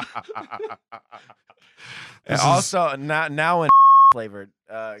 And also now in flavored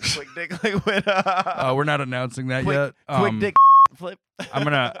Quick Dick Liquid. We're not announcing that yet. Quick Dick flip.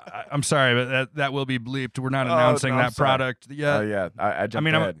 I'm sorry, but that will be bleeped. We're not announcing that product yet. Oh yeah, I jumped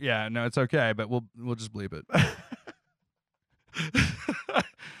ahead. No, it's okay, but we'll just bleep it.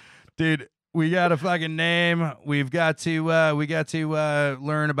 Dude, we got a fucking name. We've got to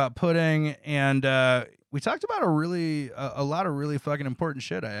learn about pudding, and we talked about a lot of really fucking important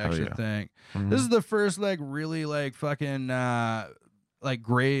shit. I actually think this is the first like really like fucking like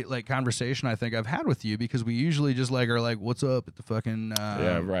great like conversation I think I've had with you, because we usually just like are like, what's up at the fucking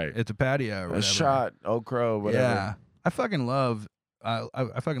at the patio or whatever. A shot, Oak Crow, whatever. Yeah, I fucking love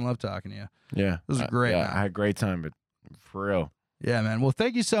talking to you. Yeah, this was great. I had a great time, but for real. Yeah, man. Well,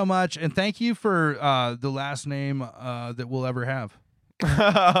 thank you so much, and thank you for the last name that we'll ever have.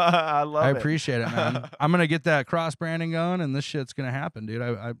 I appreciate it, man. I'm gonna get that cross branding going, and this shit's gonna happen, dude.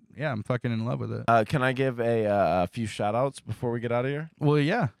 I'm fucking in love with it. Can I give a few shout outs before we get out of here? Well,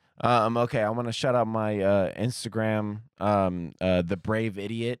 yeah. Okay, I want to shout out my Instagram, The Brave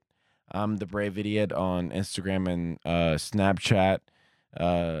Idiot. I'm The Brave Idiot on Instagram and Snapchat.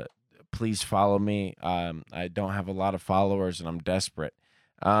 Please follow me. I don't have a lot of followers, and I'm desperate.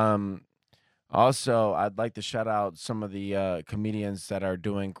 Also, I'd like to shout out some of the comedians that are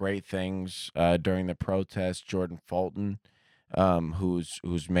doing great things during the protest. Jordan Fulton,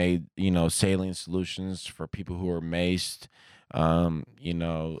 who's made, saline solutions for people who are maced.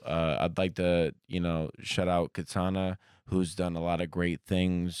 I'd like to, shout out Katana, who's done a lot of great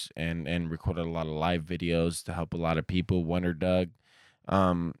things and recorded a lot of live videos to help a lot of people. Wonder Doug.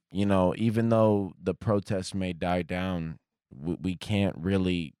 Even though the protests may die down, we can't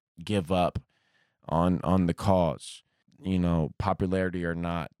really give up on the cause. Popularity or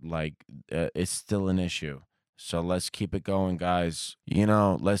not, it's still an issue. So let's keep it going, guys.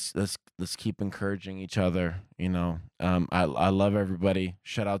 Let's keep encouraging each other. I love everybody.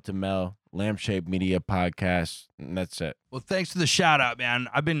 Shout out to Mel, Lampshade Media Podcast, and that's it. Well, thanks for the shout out, man.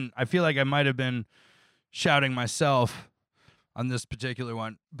 I feel like I might have been shouting myself on this particular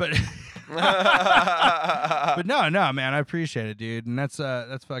one, but but no, man, I appreciate it, dude, and that's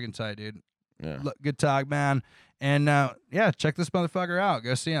fucking tight, dude. Yeah. Good talk, man. And check this motherfucker out.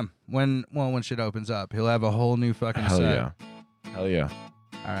 Go see him when shit opens up. He'll have a whole new fucking set. Hell yeah.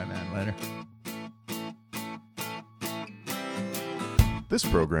 All right, man. Later. This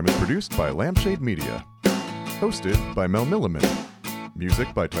program is produced by Lampshade Media. Hosted by Mel Milliman.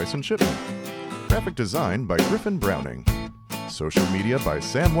 Music by Tyson Shipman. Graphic design by Griffin Browning. Social media by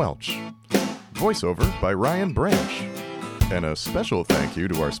Sam Welch. Voiceover by Ryan Branch. And a special thank you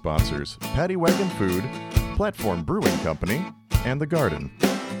to our sponsors, Paddy Wagon Food, Platform Brewing Company, and The Garden.